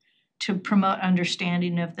helping to promote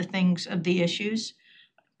understanding of the issues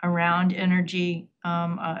around energy,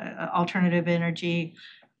 alternative energy.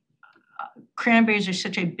 Cranberries are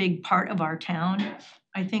such a big part of our town.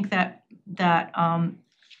 I think that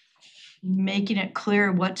making it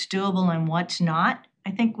clear what's doable and what's not,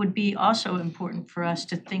 I think would be also important for us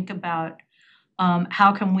to think about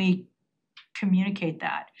how can we communicate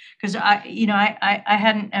that? Because I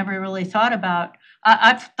hadn't ever really thought about.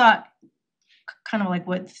 I've thought kind of like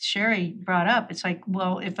what Sherry brought up. It's like,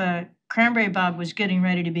 well, if a cranberry bog was getting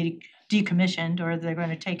ready to be decommissioned, or they're going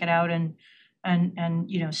to take it out and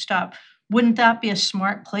stop, wouldn't that be a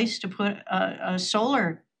smart place to put a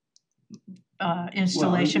solar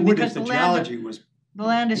installation? Well, it would because if the geology was the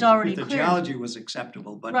land is already if the cleared. geology was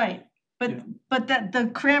acceptable, but Right. But you know. but that the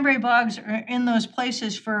cranberry bogs are in those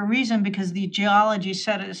places for a reason, because the geology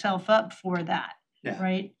set itself up for that. Yeah.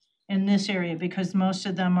 Right? In this area, because most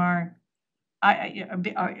of them are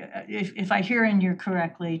if I hear in you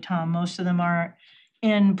correctly, Tom, most of them are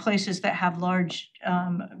in places that have large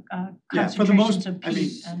for the most, concentrations of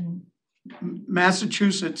peat and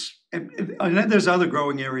Massachusetts, and there's other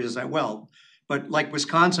growing areas as well, but like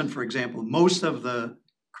Wisconsin, for example, most of the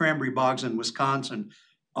cranberry bogs in Wisconsin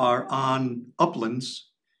are on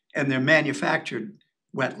uplands and they're manufactured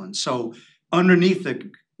wetlands. So underneath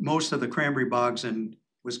most of the cranberry bogs in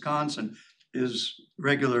Wisconsin is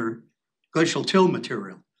regular glacial till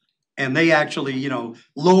material. And they actually,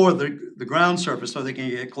 lower the ground surface so they can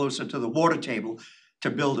get closer to the water table to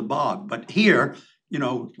build a bog. But here,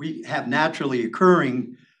 we have naturally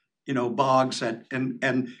occurring, bogs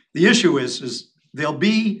and the issue is there'll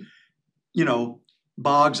be,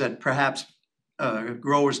 bogs that perhaps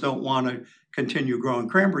growers don't want to continue growing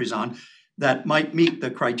cranberries on that might meet the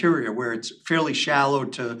criteria where it's fairly shallow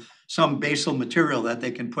to some basal material that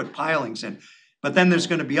they can put pilings in. But then there's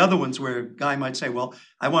going to be other ones where a guy might say, well,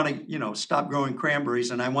 I want to, stop growing cranberries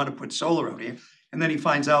and I want to put solar out here. And then he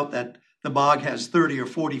finds out that the bog has 30 or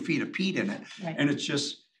 40 feet of peat in it. Right. And it's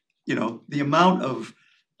just, the amount of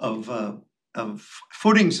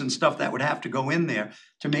footings and stuff that would have to go in there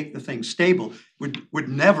to make the thing stable would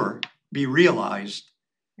never be realized,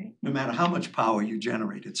 no matter how much power you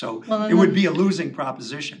generated. So it would be a losing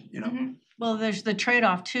proposition, Mm-hmm. Well, there's the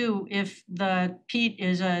trade-off too. If the peat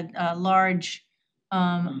is a large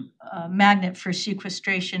magnet for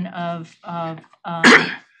sequestration of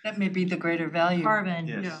That may be the greater value. carbon,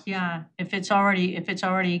 Yes. yeah. If it's already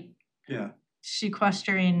yeah.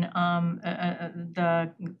 sequestering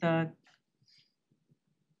the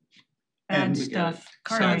bad And- stuff.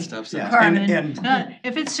 Bad stuff. Yeah. Carbon. And-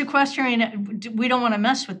 If it's sequestering, we don't wanna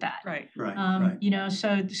mess with that. Right. Right. You know,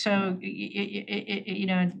 you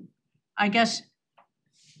know, I guess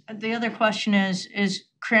the other question is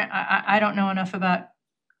I don't know enough about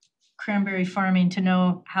cranberry farming to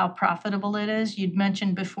know how profitable it is. You'd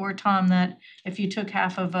mentioned before, Tom, that if you took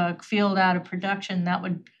half of a field out of production, that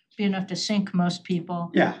would be enough to sink most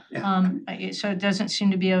people. Yeah. So it doesn't seem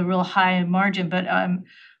to be a real high margin, but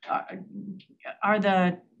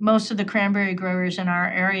are most of the cranberry growers in our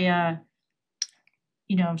area,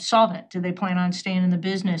 you know, solvent? Do they plan on staying in the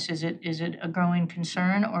business? Is it a growing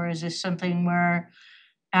concern, or is this something where,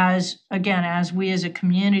 as we as a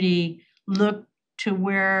community look to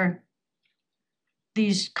where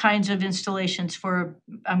these kinds of installations for,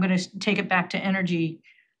 I'm gonna take it back to energy,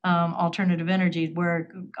 alternative energy, where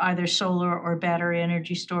either solar or battery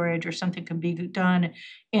energy storage or something could be done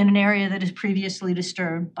in an area that is previously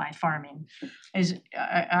disturbed by farming.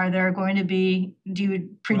 Are there going to be, do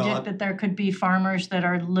you predict that there could be farmers that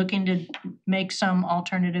are looking to make some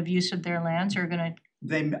alternative use of their lands, or gonna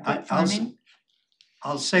quit farming?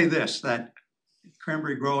 I'll say this, that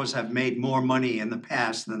cranberry growers have made more money in the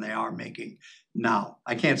past than they are making now.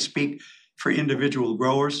 I can't speak for individual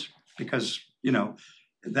growers because, you know,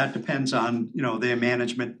 that depends on, you know, their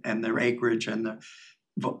management and their acreage and the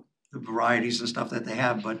varieties and stuff that they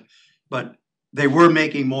have, but they were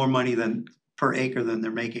making more money than per acre than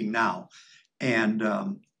they're making now. And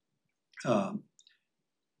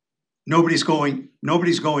nobody's going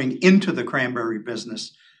into the cranberry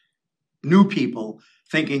business, new people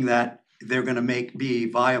thinking that they're gonna be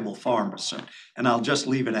viable farmers. So, and I'll just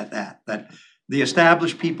leave it at that the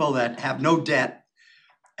established people that have no debt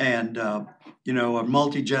and you know, are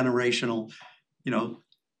multi-generational, you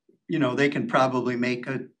know, they can probably make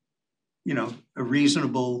a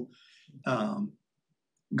reasonable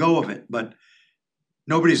go of it, but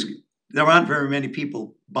there aren't very many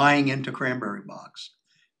people buying into cranberry bogs.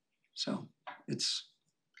 So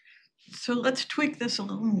So let's tweak this a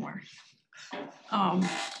little more.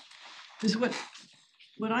 Is what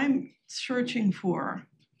I'm searching for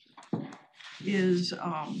is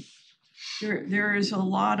there is a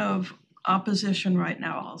lot of opposition right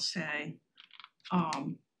now, I'll say,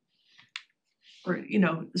 or you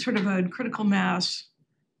know, sort of a critical mass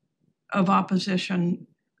of opposition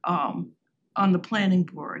on the planning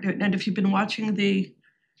board. And if you've been watching the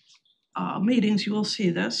meetings, you will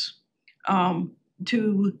see this.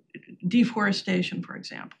 To deforestation, for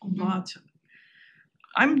example, lots of.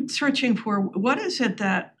 I'm searching for what is it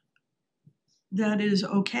that is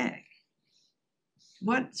okay.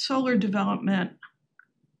 What solar development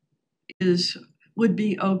would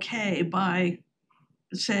be okay by,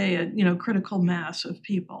 say, a critical mass of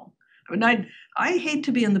people. I mean, I hate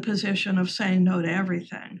to be in the position of saying no to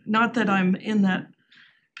everything. Not that I'm in that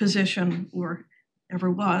position or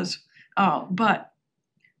ever was, but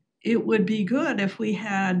it would be good if we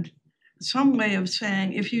had some way of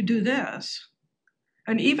saying, if you do this,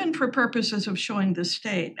 and even for purposes of showing the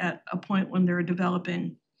state at a point when they're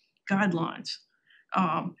developing guidelines,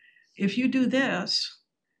 if you do this,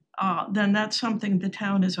 then that's something the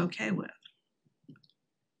town is okay with.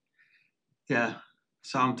 Yeah,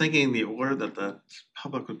 so I'm thinking the order that the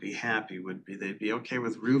public would be happy would be they'd be okay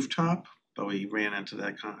with rooftop, but we ran into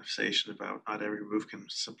that conversation about not every roof can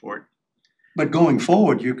support. But going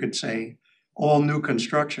forward, you could say all new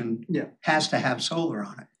construction Yeah. has to have solar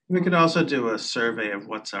on it. We could also do a survey of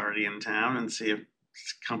what's already in town and see if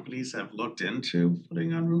companies have looked into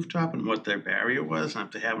putting on rooftop and what their barrier was. And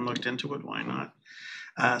if they haven't looked into it, why not?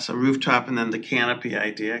 So rooftop, and then the canopy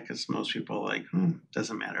idea, because most people are like,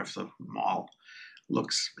 doesn't matter if the mall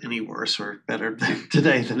looks any worse or better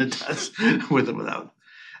today than it does with or without.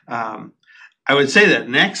 I would say that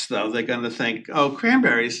next, though, they're going to think, oh,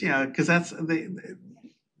 cranberries, because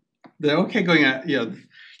they're okay going out, you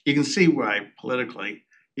can see why politically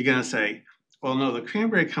you're going to say, well, no, the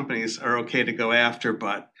cranberry companies are okay to go after,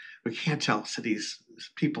 but we can't tell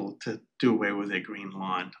people to do away with their green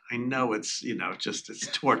lawn. I know it's, it's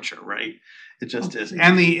torture, right? It just is.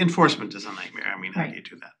 And the enforcement is a nightmare. I mean, how do you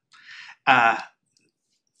do that?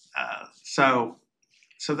 So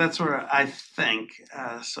that's where I think,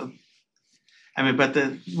 but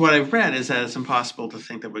what I've read is that it's impossible to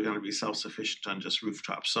think that we're going to be self-sufficient on just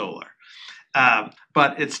rooftop solar.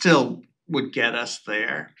 But it still would get us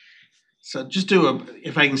there. So just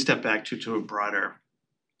if I can step back to a broader,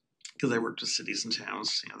 because I worked with cities and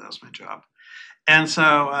towns, that was my job. And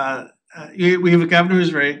so we have a governor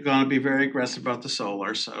who's going to be very aggressive about the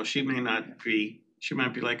solar. So she might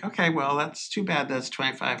be like, okay, well, that's too bad. That's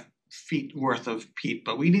 25 feet worth of peat,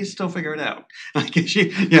 but we need to still figure it out. Like,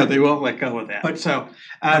 they won't let go of that. But- So,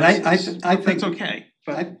 but I think- that's okay.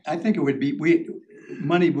 But I think it would be,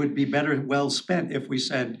 money would be better well spent if we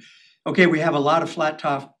said, okay, we have a lot of flat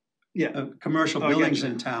top commercial Oh, I buildings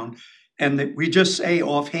gotcha. in town, and that we just say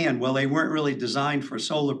offhand, well, they weren't really designed for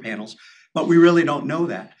solar panels, but we really don't know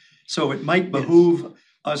that. So it might behoove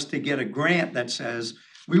us to get a grant that says,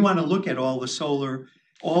 we want to look at all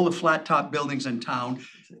the flat top buildings in town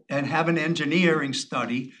and have an engineering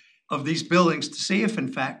study of these buildings to see if in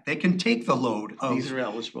fact they can take the load these of are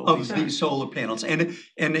eligible. of these solar panels.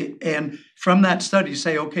 And from that study,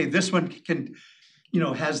 say, okay, this one can,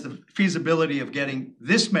 has the feasibility of getting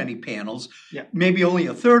this many panels. Yeah. Maybe only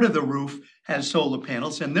a third of the roof has solar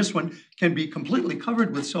panels, and this one can be completely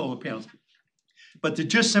covered with solar panels. But to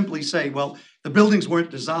just simply say, well, the buildings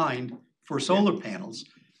weren't designed for solar panels,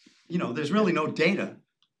 there's really no data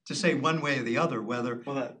to say one way or the other whether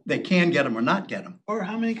they can get them or not get them. Or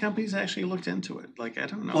how many companies actually looked into it? Like, I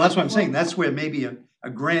don't know. Well, that's what I'm saying. That's where maybe a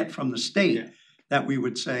grant from the state Yeah. that we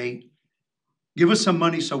would say, give us some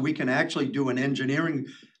money so we can actually do an engineering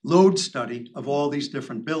load study of all these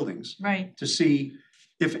different buildings Right. to see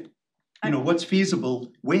if, what's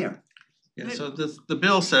feasible where. Yeah, so the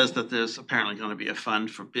bill says that there's apparently going to be a fund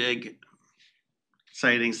for big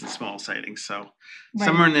sightings and small sightings. So Right.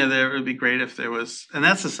 somewhere in there, it would be great if there was, and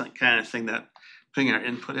that's the kind of thing that putting our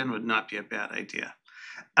input in would not be a bad idea.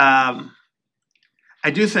 I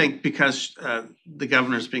do think because the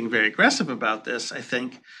governor's being very aggressive about this, I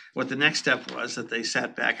think what the next step was that they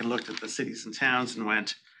sat back and looked at the cities and towns and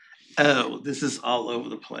went, oh, this is all over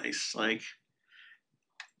the place. Like,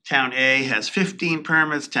 Town A has 15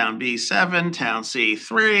 permits, Town B 7, Town C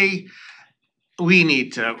 3. We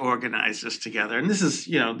need to organize this together. And this is,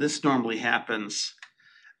 this normally happens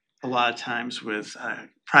a lot of times with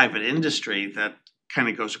private industry that kind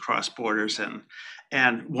of goes across borders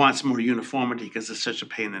and wants more uniformity because it's such a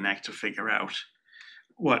pain in the neck to figure out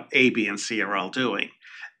what A, B, and C are all doing.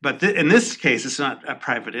 But in this case, it's not a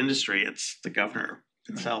private industry, it's the governor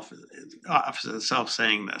itself, office itself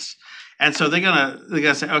saying this. And so they're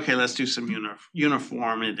gonna say, okay, let's do some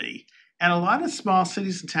uniformity. And a lot of small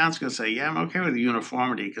cities and towns are gonna say, yeah, I'm okay with the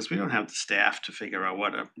uniformity because we don't have the staff to figure out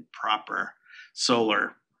what a proper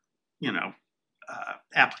solar,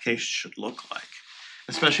 application should look like,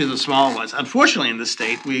 especially the small ones. Unfortunately, in the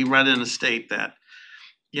state, we run in a state that,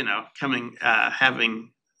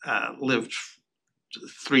 having lived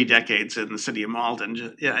 3 decades in the city of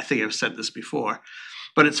Malden, I think I've said this before,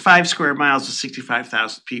 but it's 5 square miles with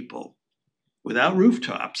 65,000 people without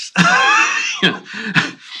rooftops.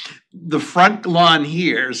 The front lawn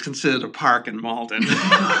here is considered a park in Malden. There's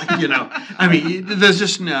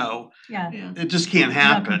just it just can't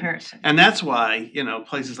happen. No comparison. And that's why,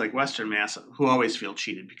 places like Western Mass, who always feel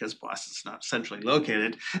cheated because Boston's not centrally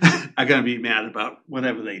located, are going to be mad about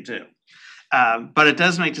whatever they do. But it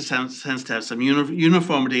does make sense to have some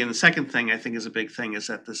uniformity. And the second thing I think is a big thing is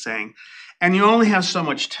that they're saying, and you only have so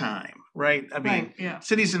much time, right? I mean, Right, yeah.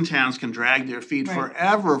 cities and towns can drag their feet Right.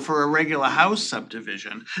 forever for a regular house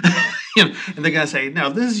subdivision. And they're going to say, no,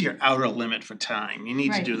 this is your outer limit for time. You need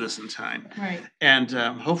Right. to do this in time. Right. And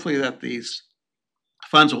hopefully that these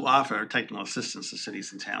funds will offer technical assistance to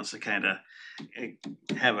cities and towns to kind of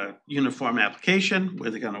have a uniform application where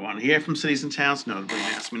they're going to want to hear from cities and towns, notably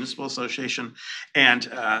Mass Municipal Association. And,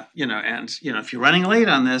 if you're running late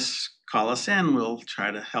on this, call us in. We'll try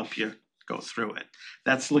to help you go through it.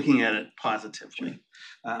 That's looking at it positively.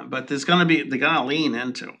 But they're going to lean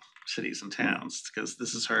into cities and towns because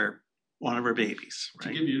this is one of her babies,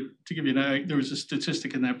 right? To give you there was a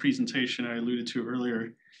statistic in that presentation I alluded to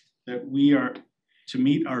earlier that to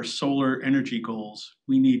meet our solar energy goals,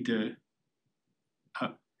 we need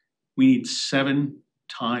 7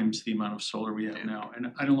 times the amount of solar we have now.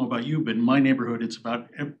 And I don't know about you, but in my neighborhood, it's about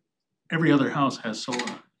every other house has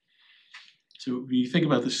solar. So if you think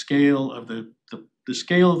about the scale of the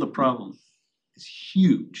problem, it's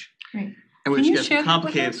huge. Right. And which Can you gets share that with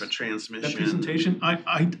complicated us? for transmission. That presentation,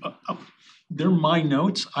 they're my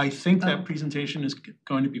notes. I think that presentation is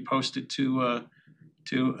going to be posted to a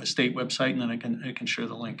state website, and then I can share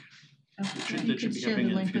the link. You That should could be share happening the in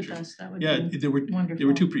the link with future. us. That would Yeah, be there were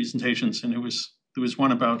wonderful. 2 presentations, and there was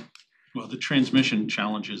one about the transmission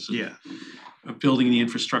challenges of building the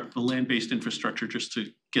land-based infrastructure just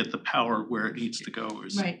to get the power where it needs to go.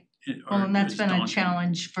 Right. Well, and that's been a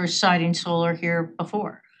challenge for siting solar here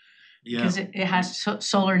before. Yeah, Because it has,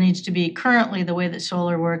 solar needs to be, currently, the way that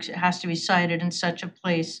solar works, it has to be sited in such a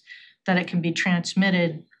place that it can be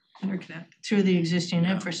transmitted Interconnect. through the existing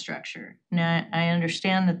infrastructure. Now, I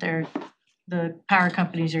understand that they're the power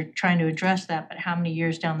companies are trying to address that, but how many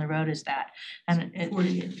years down the road is that? And 40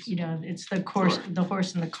 years. you know, it's the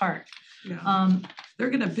horse and the cart. Yeah. They're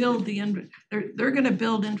gonna build they're gonna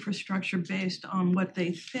build infrastructure based on what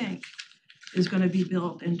they think is gonna be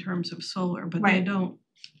built in terms of solar, but Right.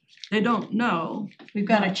 they don't know. We've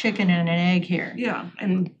got a chicken and an egg here. Yeah,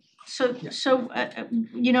 and So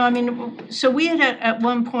you know, I mean, so we had at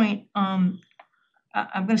one point, I'm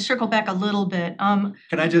gonna circle back a little bit, Can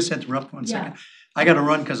I just interrupt 1 second? I gotta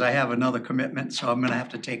run because I have another commitment, so I'm gonna have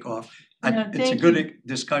to take off. No, It's a thank good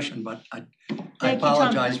discussion, but I Thank you, Tom.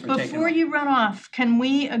 apologize for taking Before off. you run off, can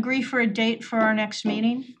we agree for a date for our next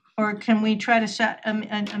meeting? Or can we try to set a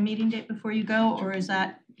meeting date before you go, or is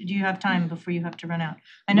that, do you have time before you have to run out?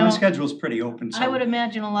 I know, My schedule's pretty open, so. I would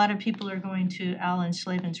imagine a lot of people are going to Alan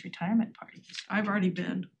Slavin's retirement party. I've already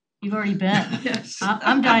been. You've already been. Yes.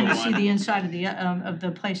 I'm dying to see the inside of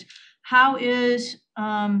the place. How is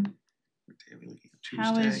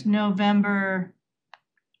Tuesday. November?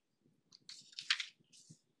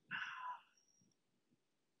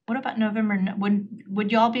 What about November?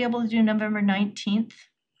 Would y'all be able to do November 19th?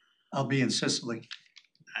 I'll be in Sicily.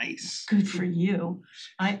 Nice. Good for you.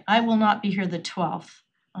 I will not be here the 12th.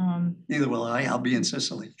 Neither will I. I'll be in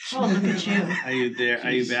Sicily. Oh, look at you. Are you there?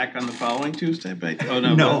 Are you back on the following Tuesday? Oh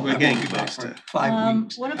no, No, we're I getting won't be back close for to. 5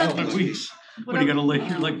 weeks. What about Oh, the? weeks. What What, are you ab- gonna lay,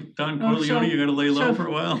 you're like Don Oh, so- Corleone, you're gonna lay low so- for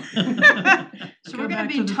a while? So Go we're gonna back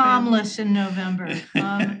be to the Tomless in November.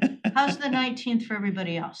 How's the 19th for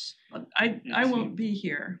everybody else? I won't be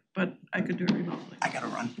here, but I could do it remotely. I gotta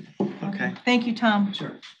run. Okay. Thank you, Tom.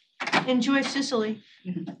 Sure. Enjoy Sicily.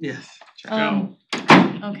 Yes.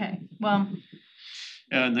 Okay, well,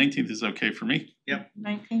 19th is okay for me.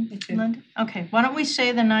 19th, London? Okay, why don't we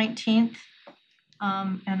say the 19th?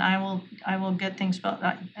 And I will get things spelled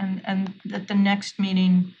out, and at the next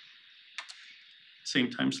meeting, Same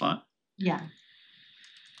time slot? yeah.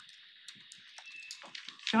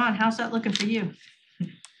 John, how's that looking for you?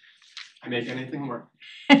 I make anything work.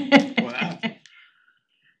 Wow.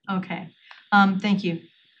 Okay, thank you.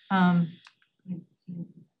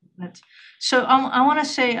 So I wanna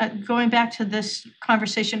say, going back to this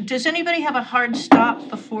conversation, does anybody have a hard stop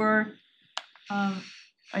before?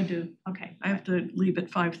 I do. Okay, I have to leave at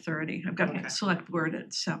 5:30. I've got Okay. a select board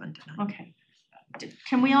at 7 tonight. okay.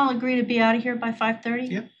 Can we all agree to be out of here by 5:30?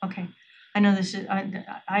 Yep. Okay, I know this is,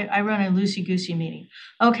 I run a loosey-goosey meeting.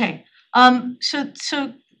 Okay,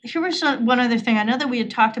 so here was one other thing. I know that we had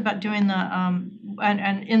talked about doing the,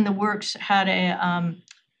 and in the works had a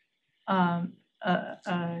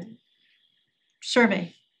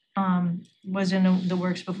survey, was in the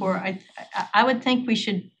works before. I would think we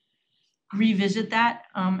should revisit that,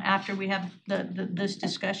 after we have this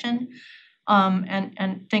discussion.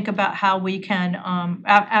 And think about how we can,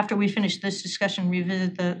 after we finish this discussion,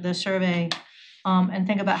 revisit the survey, and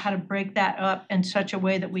think about how to break that up in such a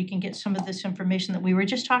way that we can get some of this information that we were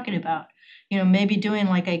just talking about. You know, maybe doing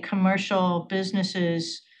like a commercial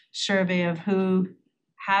businesses survey of who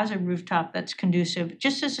has a rooftop that's conducive,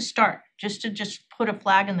 just as a start, just to put a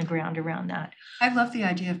flag in the ground around that. I love the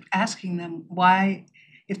idea of asking them why,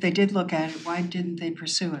 if they did look at it, why didn't they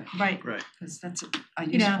pursue it? Right. Right. Because that's a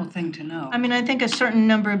Yeah. useful thing to know. I mean, I think a certain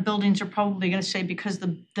number of buildings are probably gonna say because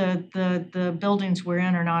the buildings we're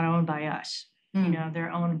in are not owned by us. You know,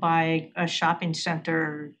 they're owned by a shopping center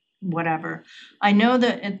or whatever. I know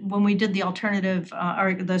that when we did the alternative,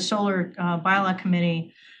 or the solar bylaw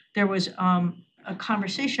committee, there was a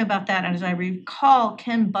conversation about that, and as I recall,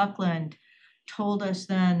 Ken Buckland told us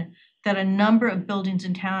then that a number of buildings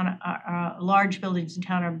in town, large buildings in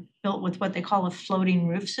town, are built with what they call a floating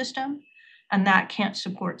roof system, and that can't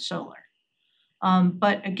support solar.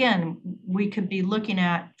 But again, we could be looking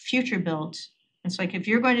at future builds. It's like if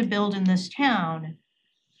you're going to build in this town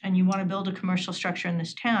and you want to build a commercial structure in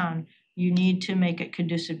this town, you need to make it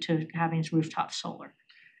conducive to having rooftop solar.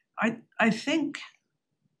 I think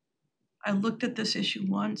I looked at this issue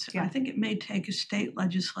once, and I Yeah. think it may take a state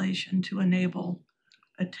legislation to enable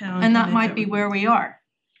a town. And to that make might it- be where we are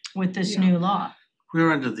with this Yeah. new law.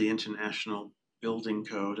 We're under the International Building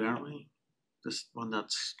Code, aren't we? This one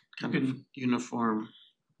that's kind of uniform.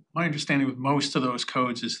 My understanding with most of those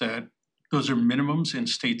codes is that those are minimums and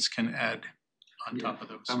states can add on top of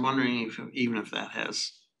those. I'm wondering if even if that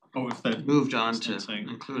has Oh, if that, moved on to That's insane.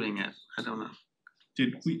 including it. I don't know.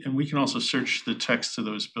 and we can also search the text of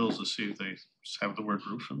those bills to see if they have the word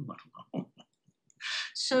roof in them, I don't know.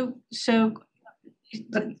 So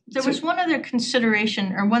there was one other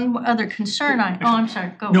consideration or one other concern I'm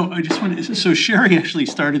sorry, go. No, I just wanted, so Sherry actually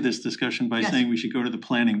started this discussion by Yes. saying we should go to the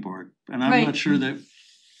planning board. And I'm Right. not sure that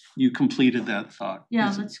you completed that thought. Yeah,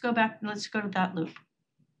 Is- let's go to that loop.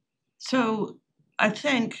 So I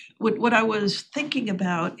think what I was thinking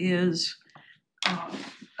about is,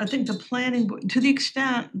 I think the planning board, to the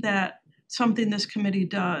extent that something this committee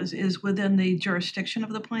does is within the jurisdiction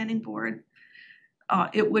of the planning board,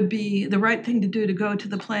 it would be the right thing to do to go to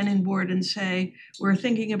the planning board and say, we're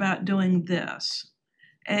thinking about doing this.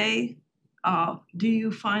 A, do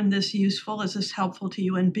you find this useful? Is this helpful to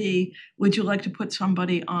you? And B, would you like to put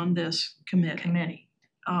somebody on this committee?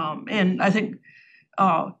 And I think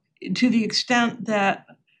to the extent that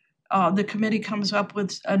the committee comes up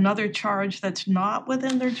with another charge that's not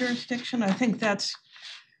within their jurisdiction, I think that's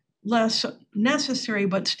less necessary,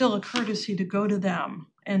 but still a courtesy to go to them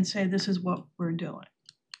and say, this is what we're doing.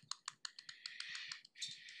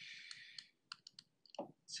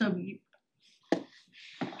 So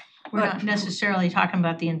we're not necessarily talking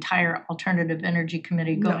about the entire alternative energy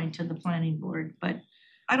committee No. going to the planning board, but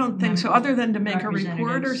I don't think so, other than to make a report or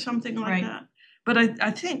Representatives. something like Right. that. But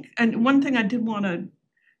I think, and one thing I did want to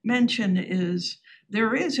mention is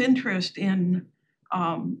there is interest in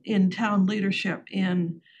town leadership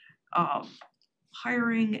in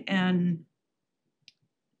hiring and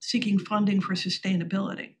seeking funding for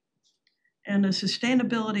sustainability. And a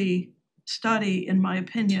sustainability study, in my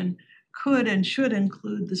opinion, could and should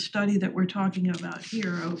include the study that we're talking about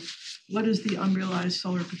here of what is the unrealized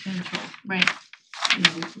solar potential. right. You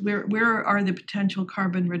know, where are the potential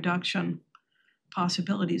carbon reduction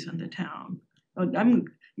possibilities in the town? I'm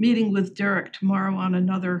meeting with Derek tomorrow on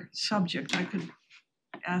another subject. I could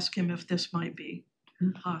ask him if this might be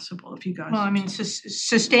possible, if you guys. Well, I mean,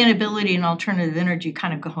 sustainability and alternative energy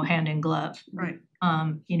kind of go hand in glove. Right.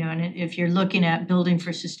 You know, and if you're looking at building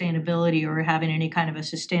for sustainability or having any kind of a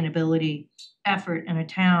sustainability effort in a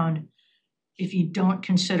town, if you don't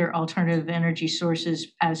consider alternative energy sources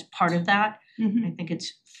as part of that, Mhm. I think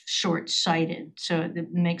it's short-sighted. So it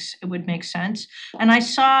would make sense. And I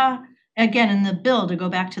saw, again, in the bill, to go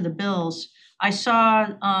back to the bills, I saw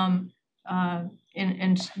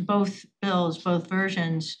in both bills, both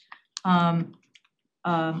versions,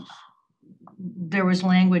 there was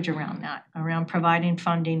language around that, around providing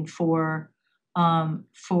funding for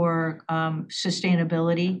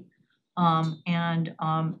sustainability and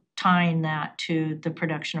tying that to the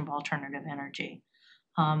production of alternative energy.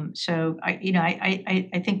 So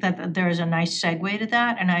I think that there is a nice segue to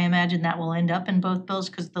that, and I imagine that will end up in both bills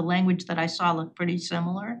because the language that I saw looked pretty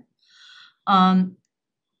similar.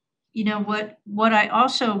 You know, what I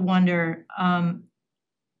also wonder,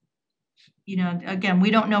 you know, again,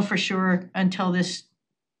 we don't know for sure until this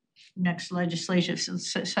next legislative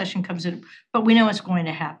session comes in, but we know it's going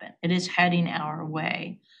to happen. It is heading our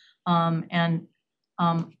way.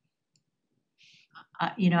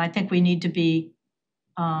 You know, I think we need to be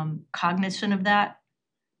cognizant of that,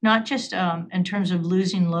 not just in terms of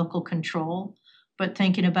losing local control, but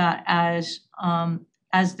thinking about as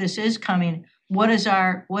this is coming, what is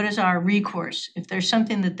our recourse? If there's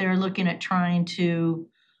something that they're looking at trying to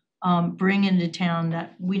bring into town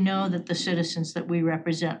that we know that the citizens that we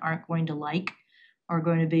represent aren't going to like, are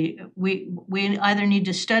going to be, we either need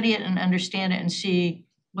to study it and understand it and see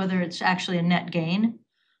whether it's actually a net gain,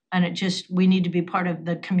 and we need to be part of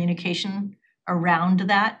the communication around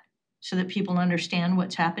that so that people understand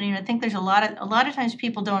what's happening. I think there's a lot of times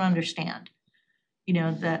people don't understand, you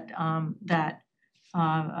know, that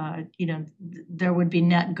you know, there would be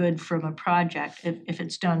net good from a project if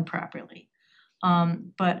it's done properly.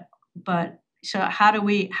 But so how do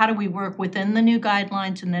we work within the new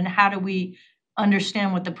guidelines, and then how do we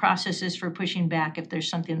understand what the process is for pushing back if there's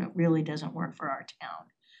something that really doesn't work for our town?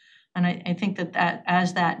 And I think that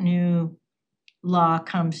as that new law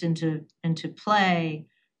comes into play,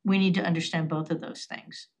 we need to understand both of those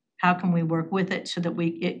things. How can we work with it so that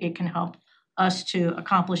it can help us to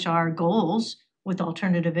accomplish our goals with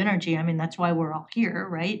alternative energy? I mean, that's why we're all here,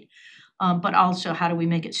 right? But also, how do we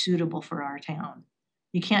make it suitable for our town?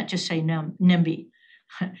 You can't just say NIMBY.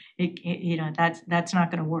 You know, that's not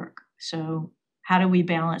going to work. So how do we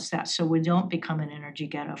balance that so we don't become an energy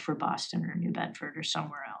ghetto for Boston or New Bedford or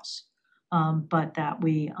somewhere else, but that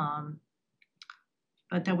we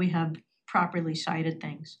have properly cited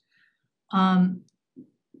things. In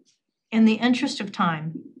the interest of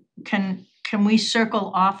time, can we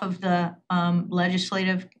circle off of the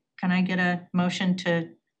legislative? Can I get a motion to?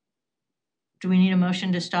 Do we need a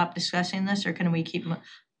motion to stop discussing this, or can we keep?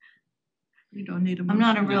 You don't need a I'm motion.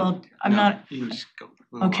 not a real. I'm not. You just go.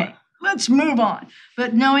 move Okay, on. let's move on.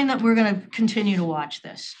 But knowing that we're going to continue to watch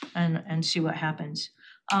this and see what happens.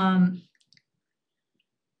 We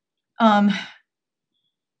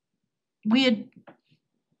had.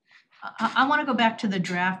 I want to go back to the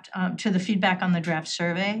draft, to the feedback on the draft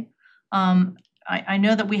survey. I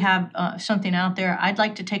know that we have something out there. I'd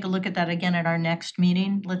like to take a look at that again at our next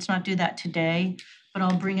meeting. Let's not do that today, but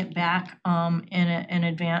I'll bring it back in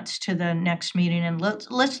advance to the next meeting, and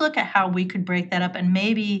let's look at how we could break that up and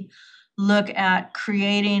maybe look at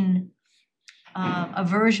creating a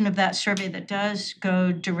version of that survey that does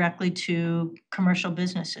go directly to commercial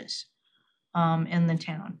businesses in the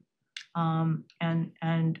town.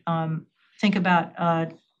 Think about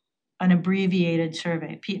an abbreviated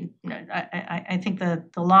survey. I think the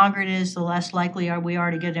longer it is, the less likely we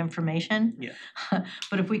are to get information. Yeah.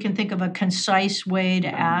 But if we can think of a concise way to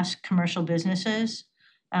ask commercial businesses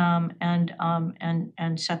and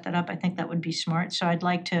set that up, I think that would be smart. So I'd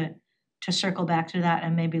like to circle back to that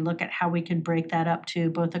and maybe look at how we could break that up to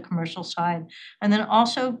both the commercial side and then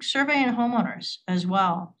also surveying homeowners as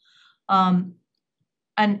well. And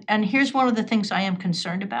here's one of the things I am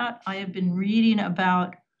concerned about. I have been reading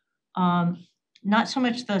about not so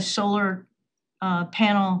much the solar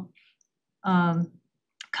panel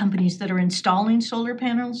companies that are installing solar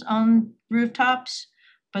panels on rooftops,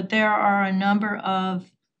 but there are a number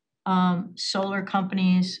of solar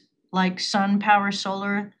companies like SunPower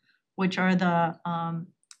Solar, which are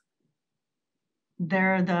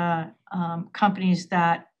they're the companies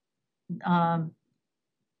that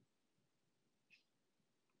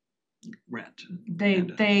Rent.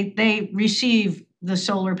 They receive the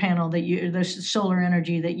solar panel the solar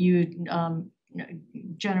energy that you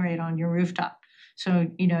generate on your rooftop. So,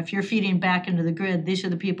 if you're feeding back into the grid, these are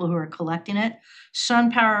the people who are collecting it.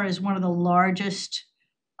 SunPower is one of the largest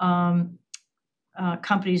companies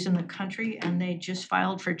in the country, and they just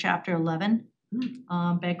filed for Chapter 11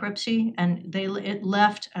 bankruptcy, and it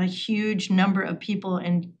left a huge number of people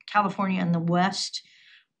in California and the West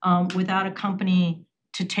without a company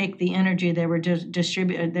to take the energy they were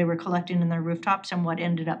they were collecting in their rooftops. And what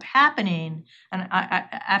ended up happening, and I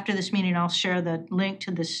after this meeting I'll share the link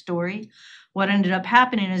to this story. What ended up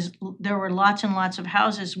happening is there were lots and lots of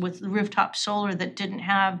houses with rooftop solar that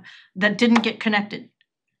didn't get connected.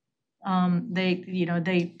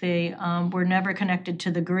 They were never connected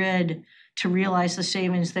to the grid to realize the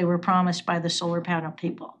savings they were promised by the solar panel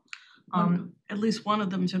people. At least one of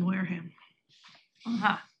them's in Wareham.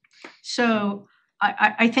 So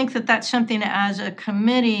I think that that's something as a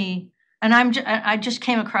committee, and I just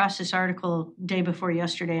came across this article day before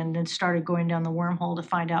yesterday and then started going down the wormhole to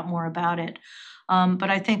find out more about it.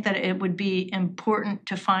 But I think that it would be important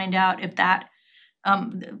to find out if that,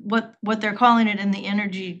 what they're calling it in the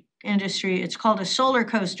energy industry, it's called a solar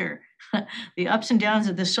coaster. The ups and downs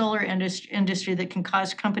of the solar industry that can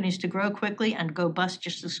cause companies to grow quickly and go bust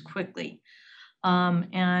just as quickly.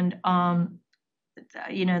 The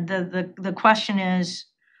question is,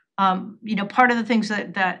 part of the things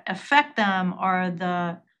that affect them are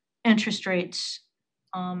the interest rates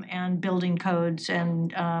and building codes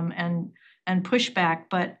and pushback.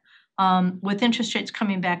 But with interest rates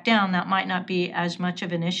coming back down, that might not be as much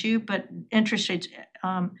of an issue. But interest rates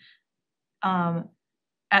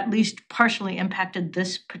at least partially impacted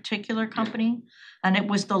this particular company, and it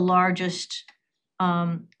was the largest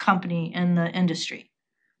company in the industry.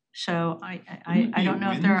 So I don't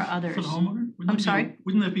know if there are others. For the homeowner? I'm sorry?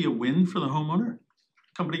 Wouldn't that be a win for the homeowner?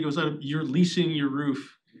 Company goes out, you're leasing your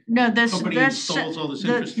roof. No, Company installs all this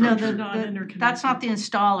infrastructure. That's not the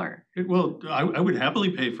installer. Well, I would happily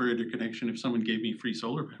pay for interconnection if someone gave me free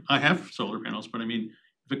solar panels. I have solar panels, but I mean,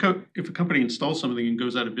 if a company installs something and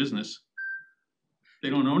goes out of business, they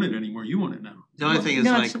don't own it anymore. You own it now. The only thing is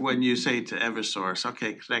no, like when you say to Eversource,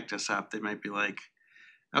 okay, connect us up, they might be like,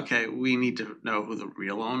 okay, we need to know who the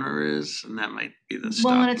real owner is, and that might be the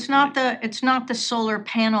stop. Well, and it's not the solar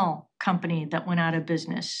panel company that went out of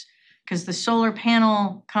business, because the solar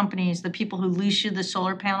panel companies, the people who lease you the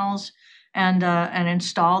solar panels and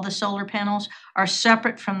install the solar panels, are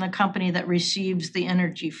separate from the company that receives the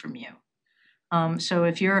energy from you. So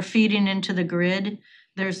if you're feeding into the grid,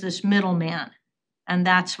 there's this middleman. And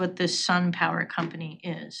that's what this SunPower company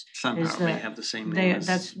is. SunPower may have the same name.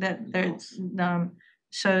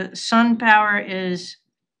 So SunPower is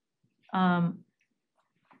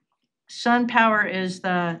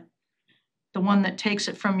the one that takes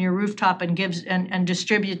it from your rooftop and gives and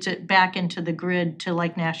distributes it back into the grid to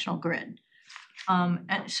like National Grid. I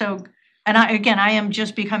am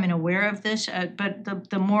just becoming aware of this, but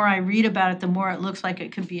the more I read about it, the more it looks like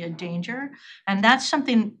it could be a danger. And that's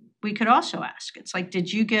something we could also ask. It's like,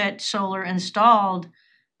 did you get solar installed,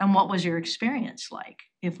 and what was your experience like?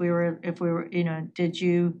 If we were, did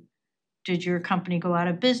you did your company go out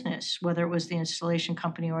of business, whether it was the installation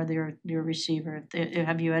company or your receiver?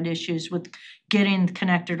 Have you had issues with getting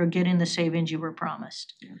connected or getting the savings you were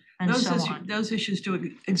promised? And so on. Those issues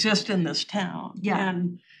do exist in this town. Yeah.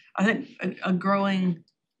 And I think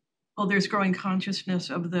there's growing consciousness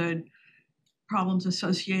of the problems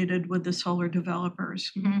associated with the solar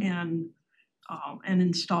developers and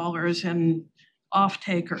installers and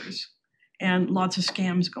off-takers and lots of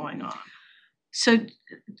scams going on. So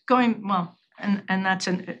and that's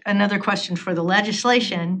another question for the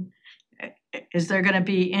legislation. Is there gonna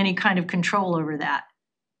be any kind of control over that?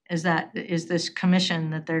 Is this commission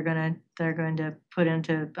that they're going to put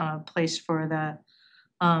into place for the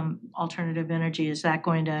alternative energy, is that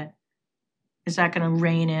going to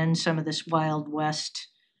rein in some of this Wild West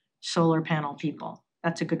solar panel people?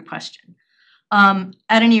 That's a good question. At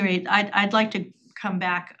any rate, I'd like to come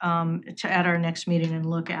back at our next meeting and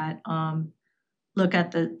look at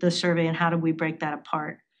the survey and how do we break that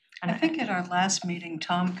apart. And I think at our last meeting,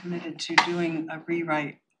 Tom committed to doing a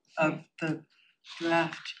rewrite of the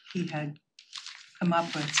draft he had come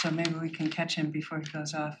up with, so maybe we can catch him before he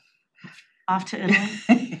goes off. Off to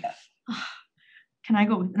Italy? Yeah. Can I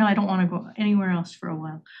go? No, I don't want to go anywhere else for a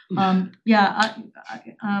while.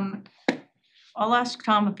 I'll ask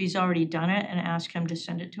Tom if he's already done it and ask him to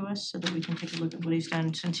send it to us so that we can take a look at what he's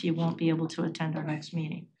done, since he won't be able to attend our next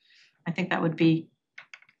meeting. I think that would be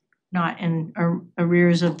not in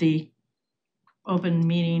arrears of the open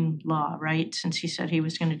meeting law, right? Since he said he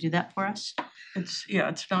was going to do that for us.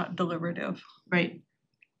 It's not deliberative. Right.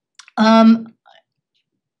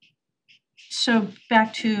 So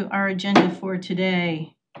back to our agenda for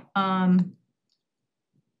today.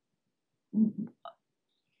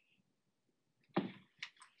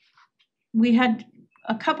 We had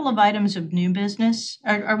a couple of items of new business.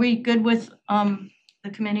 Are we good with the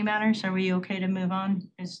committee matters? Are we okay to move on?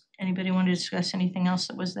 Does anybody want to discuss anything else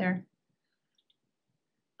that was there?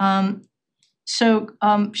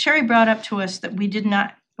 Sherry brought up to us that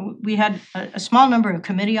we had a small number of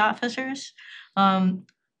committee officers.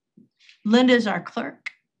 Linda's our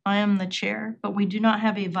clerk, I am the chair, but we do not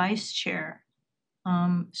have a vice chair.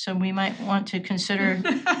 So we might want to consider,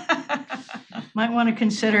 is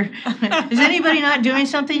anybody not doing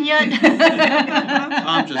something yet?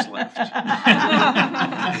 Tom just left.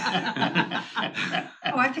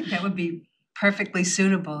 Oh, I think that would be perfectly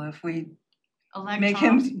suitable if we Elect make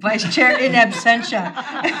Tom. him vice chair in absentia.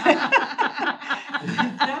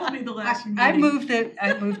 That'll be the last meeting. I move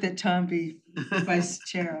that Tom be vice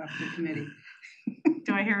chair of the committee.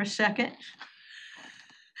 Do I hear a second?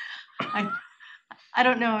 I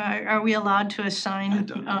don't know, are we allowed to assign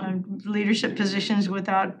leadership positions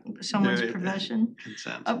without someone's permission?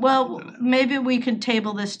 Consent. Well, maybe we could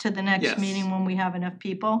table this to the next Yes. meeting when we have enough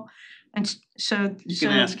people. And so You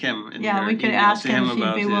can ask him. In yeah, your we could email ask to him if he'd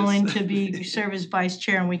about be his- willing to serve as vice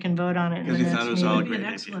chair, and we can vote on it in the Because he next thought it meeting. was all He would be an great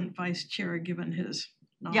idea. excellent vice chair given his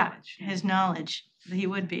Yeah, knowledge. his knowledge, he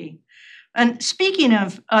would be. And speaking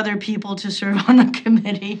of other people to serve on the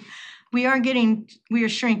committee, we are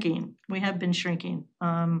shrinking. We have been shrinking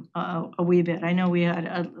a wee bit. I know we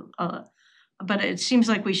had but it seems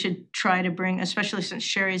like we should try to bring, especially since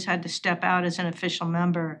Sherry's had to step out as an official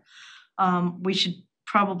member, we should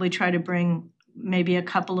probably try to bring maybe a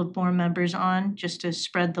couple of more members on just to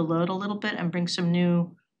spread the load a little bit and bring some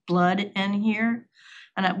new blood in here.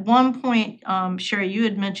 And at one point, Sherry, you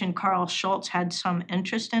had mentioned Carl Schultz had some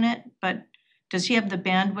interest in it, but does he have the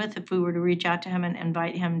bandwidth if we were to reach out to him and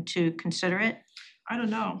invite him to consider it? I don't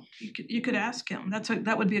know. You could ask him.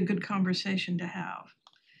 That would be a good conversation to have.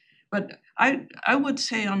 But I would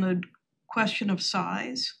say on the question of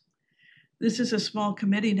size, this is a small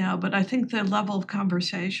committee now, but I think the level of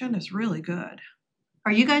conversation is really good.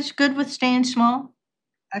 Are you guys good with staying small?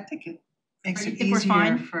 I think it makes Or you it think we're easier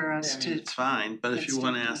fine? for us to. It's fine, but if Let's you do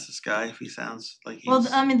want to that. ask this guy if he sounds like he's. Well,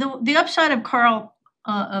 I mean, the upside of Carl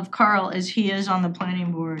is he is on the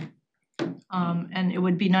planning board. And it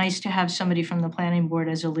would be nice to have somebody from the planning board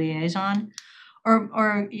as a liaison.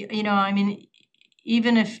 Or you know, I mean,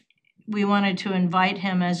 even if we wanted to invite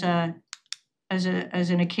him as an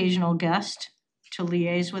occasional guest to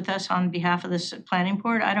liaise with us on behalf of this planning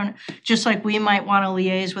board, just like we might want to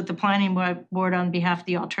liaise with the planning board on behalf of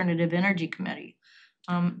the Alternative Energy Committee.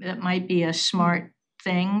 It might be a smart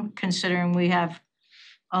thing, considering we have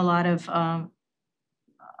a lot of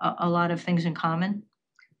things in common.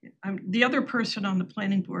 The other person on the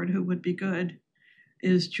planning board who would be good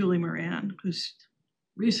is Julie Moran, who's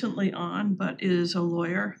recently on, but is a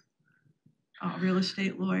lawyer, a real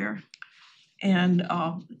estate lawyer. And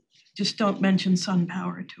just don't mention Sun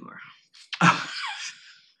Power to her.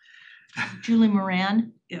 Julie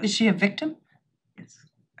Moran. Is she a victim? Yes.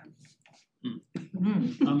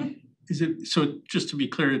 Is it, so just to be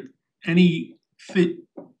clear, anything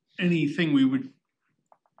we would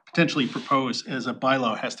potentially propose as a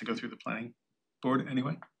bylaw has to go through the planning board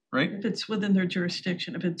anyway, right? If it's within their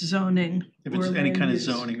jurisdiction, if it's zoning If or it's any land kind of use.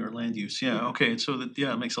 zoning or land use, yeah, okay, so that,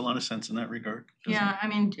 yeah, it makes a lot of sense in that regard. doesn't Yeah, I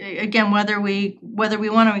mean, again, whether we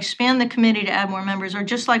want to expand the committee to add more members, or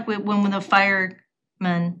just like when the fire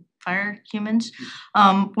humans,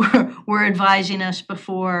 were advising us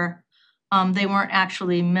before, they weren't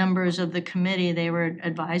actually members of the committee, they were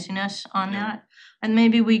advising us on Yeah. that. And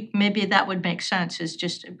maybe that would make sense, is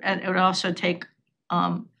just, it would also take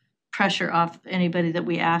pressure off anybody that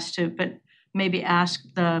we asked to, but maybe ask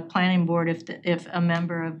the planning board if a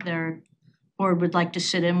member of their board would like to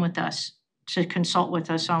sit in with us, to consult with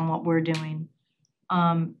us on what we're doing.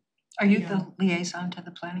 Are you Yeah. the liaison to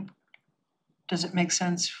the planning board? Does it make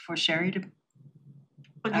sense for Sherry to?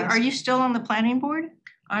 But are you still on the planning board?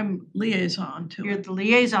 I'm liaison to You're it. the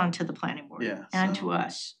liaison to the planning board Yeah, and so- to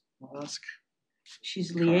us. Well, ask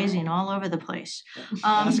She's liaising all over the place.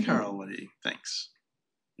 ask Carl what he thinks,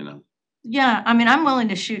 you know. Yeah, I mean, I'm willing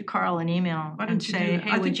to shoot Carl an email Why and don't you do say, that? I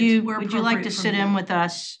hey, think would it's you more like to appropriate sit from in you. with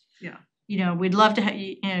us? Yeah. You know, we'd love to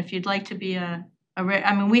if you'd like to be I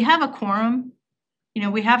mean, we have a quorum. You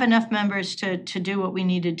know, we have enough members to do what we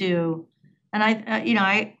need to do. And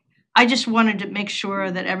I just wanted to make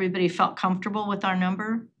sure that everybody felt comfortable with our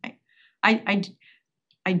number.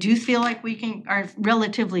 I do feel like we are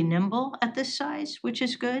relatively nimble at this size, which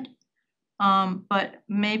is good. But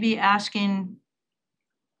maybe asking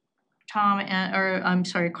Carl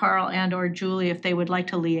and or Julie if they would like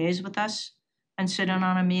to liaise with us and sit in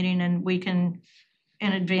on a meeting, and we can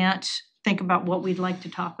in advance think about what we'd like to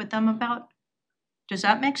talk with them about. Does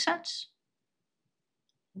that make sense?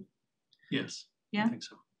 Yes, Yeah? I think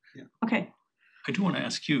so. Okay. I do wanna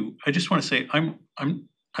ask you, I just wanna say, I don't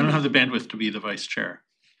have the bandwidth to be the vice chair.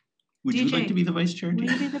 Would you like DJ, to be the vice chair? Will you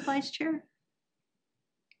DJ? be the vice chair?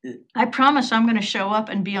 Yeah. I promise I'm gonna show up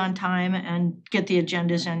and be on time and get the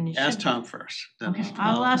agendas and you Ask should- Tom first, then Okay,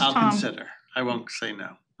 I'll ask I'll Tom. consider. I won't say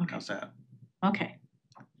no. Okay. How's that? Okay,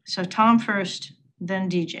 so Tom first, then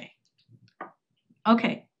DJ.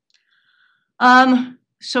 Okay.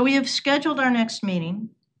 So we have scheduled our next meeting.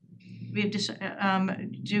 We have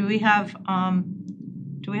do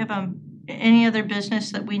we have any other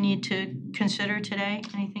business that we need to consider today?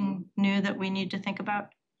 Anything new that we need to think about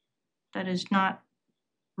that is not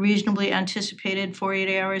reasonably anticipated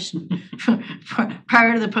 48 hours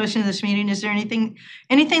prior to the posting of this meeting? Is there anything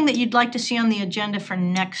that you'd like to see on the agenda for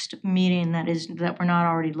next meeting that we're not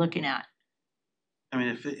already looking at? I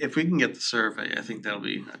mean, if we can get the survey, I think that'll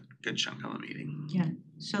be a good chunk of the meeting. Yeah,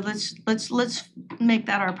 so let's make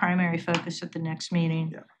that our primary focus at the next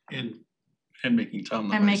meeting. Yeah. And making Tom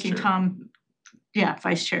the And vice making chair. Tom, yeah,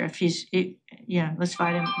 vice chair, if let's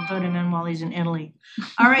vote him in while he's in Italy.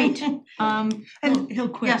 All right, He'll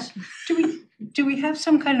quit. yes, Do we have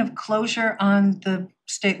some kind of closure on the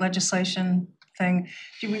state legislation thing?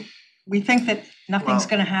 Do we think that nothing's Well-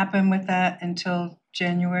 gonna happen with that until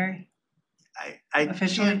January I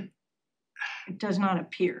officially? can't, it does not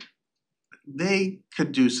appear. they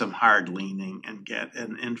could do some hard leaning and get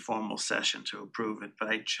an informal session to approve it, but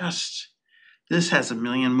this has a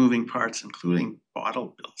million moving parts, including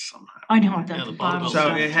bottle bills somehow. I know Yeah, that the the bottle bottle bills So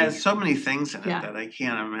stuff. it has so many things in it Yeah. that I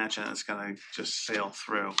can't imagine it's gonna just sail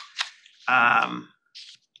through.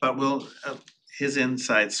 But his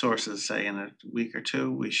inside sources say in a week or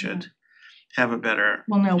two, we should have a better,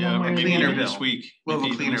 We'll know Yeah, one way or maybe the cleaner other. even this bill. week. we'll have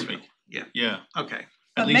maybe a even cleaner this bill. week. Yeah, Yeah, okay. at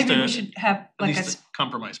But least maybe we should have at like least a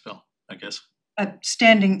compromise bill, I guess. a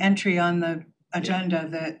standing entry on the agenda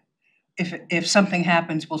that if something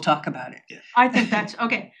happens, we'll talk about it. I think that's,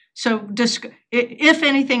 okay, so if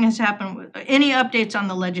anything has happened, any updates on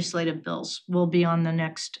the legislative bills will be on the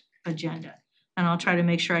next agenda. And I'll try to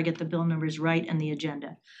make sure I get the bill numbers right and the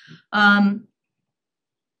agenda.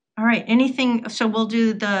 All right, so we'll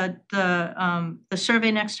do the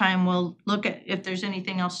survey next time. We'll look at if there's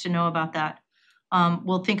anything else to know about that.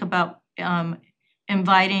 We'll think about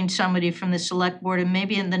inviting somebody from the select board, and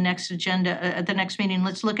maybe in the next agenda, at the next meeting,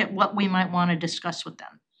 let's look at what we might wanna discuss with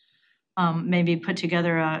them. Maybe put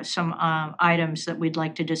together some items that we'd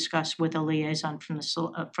like to discuss with a liaison from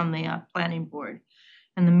the planning board.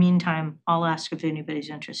 In the meantime, I'll ask if anybody's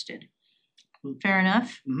interested. Fair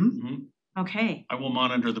enough? Mhm. Okay, I will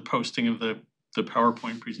monitor the posting of the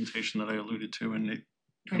PowerPoint presentation that I alluded to, and it.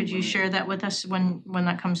 could you share that with us when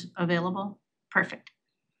that comes available? Perfect.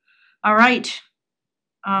 All right.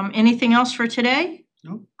 Anything else for today?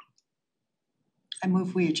 I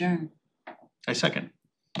move we adjourn. I second.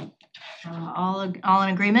 All in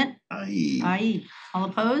agreement? Aye. Aye. All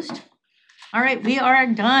opposed? All right, we are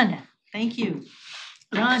done. Thank you.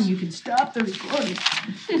 John, you can stop the recording.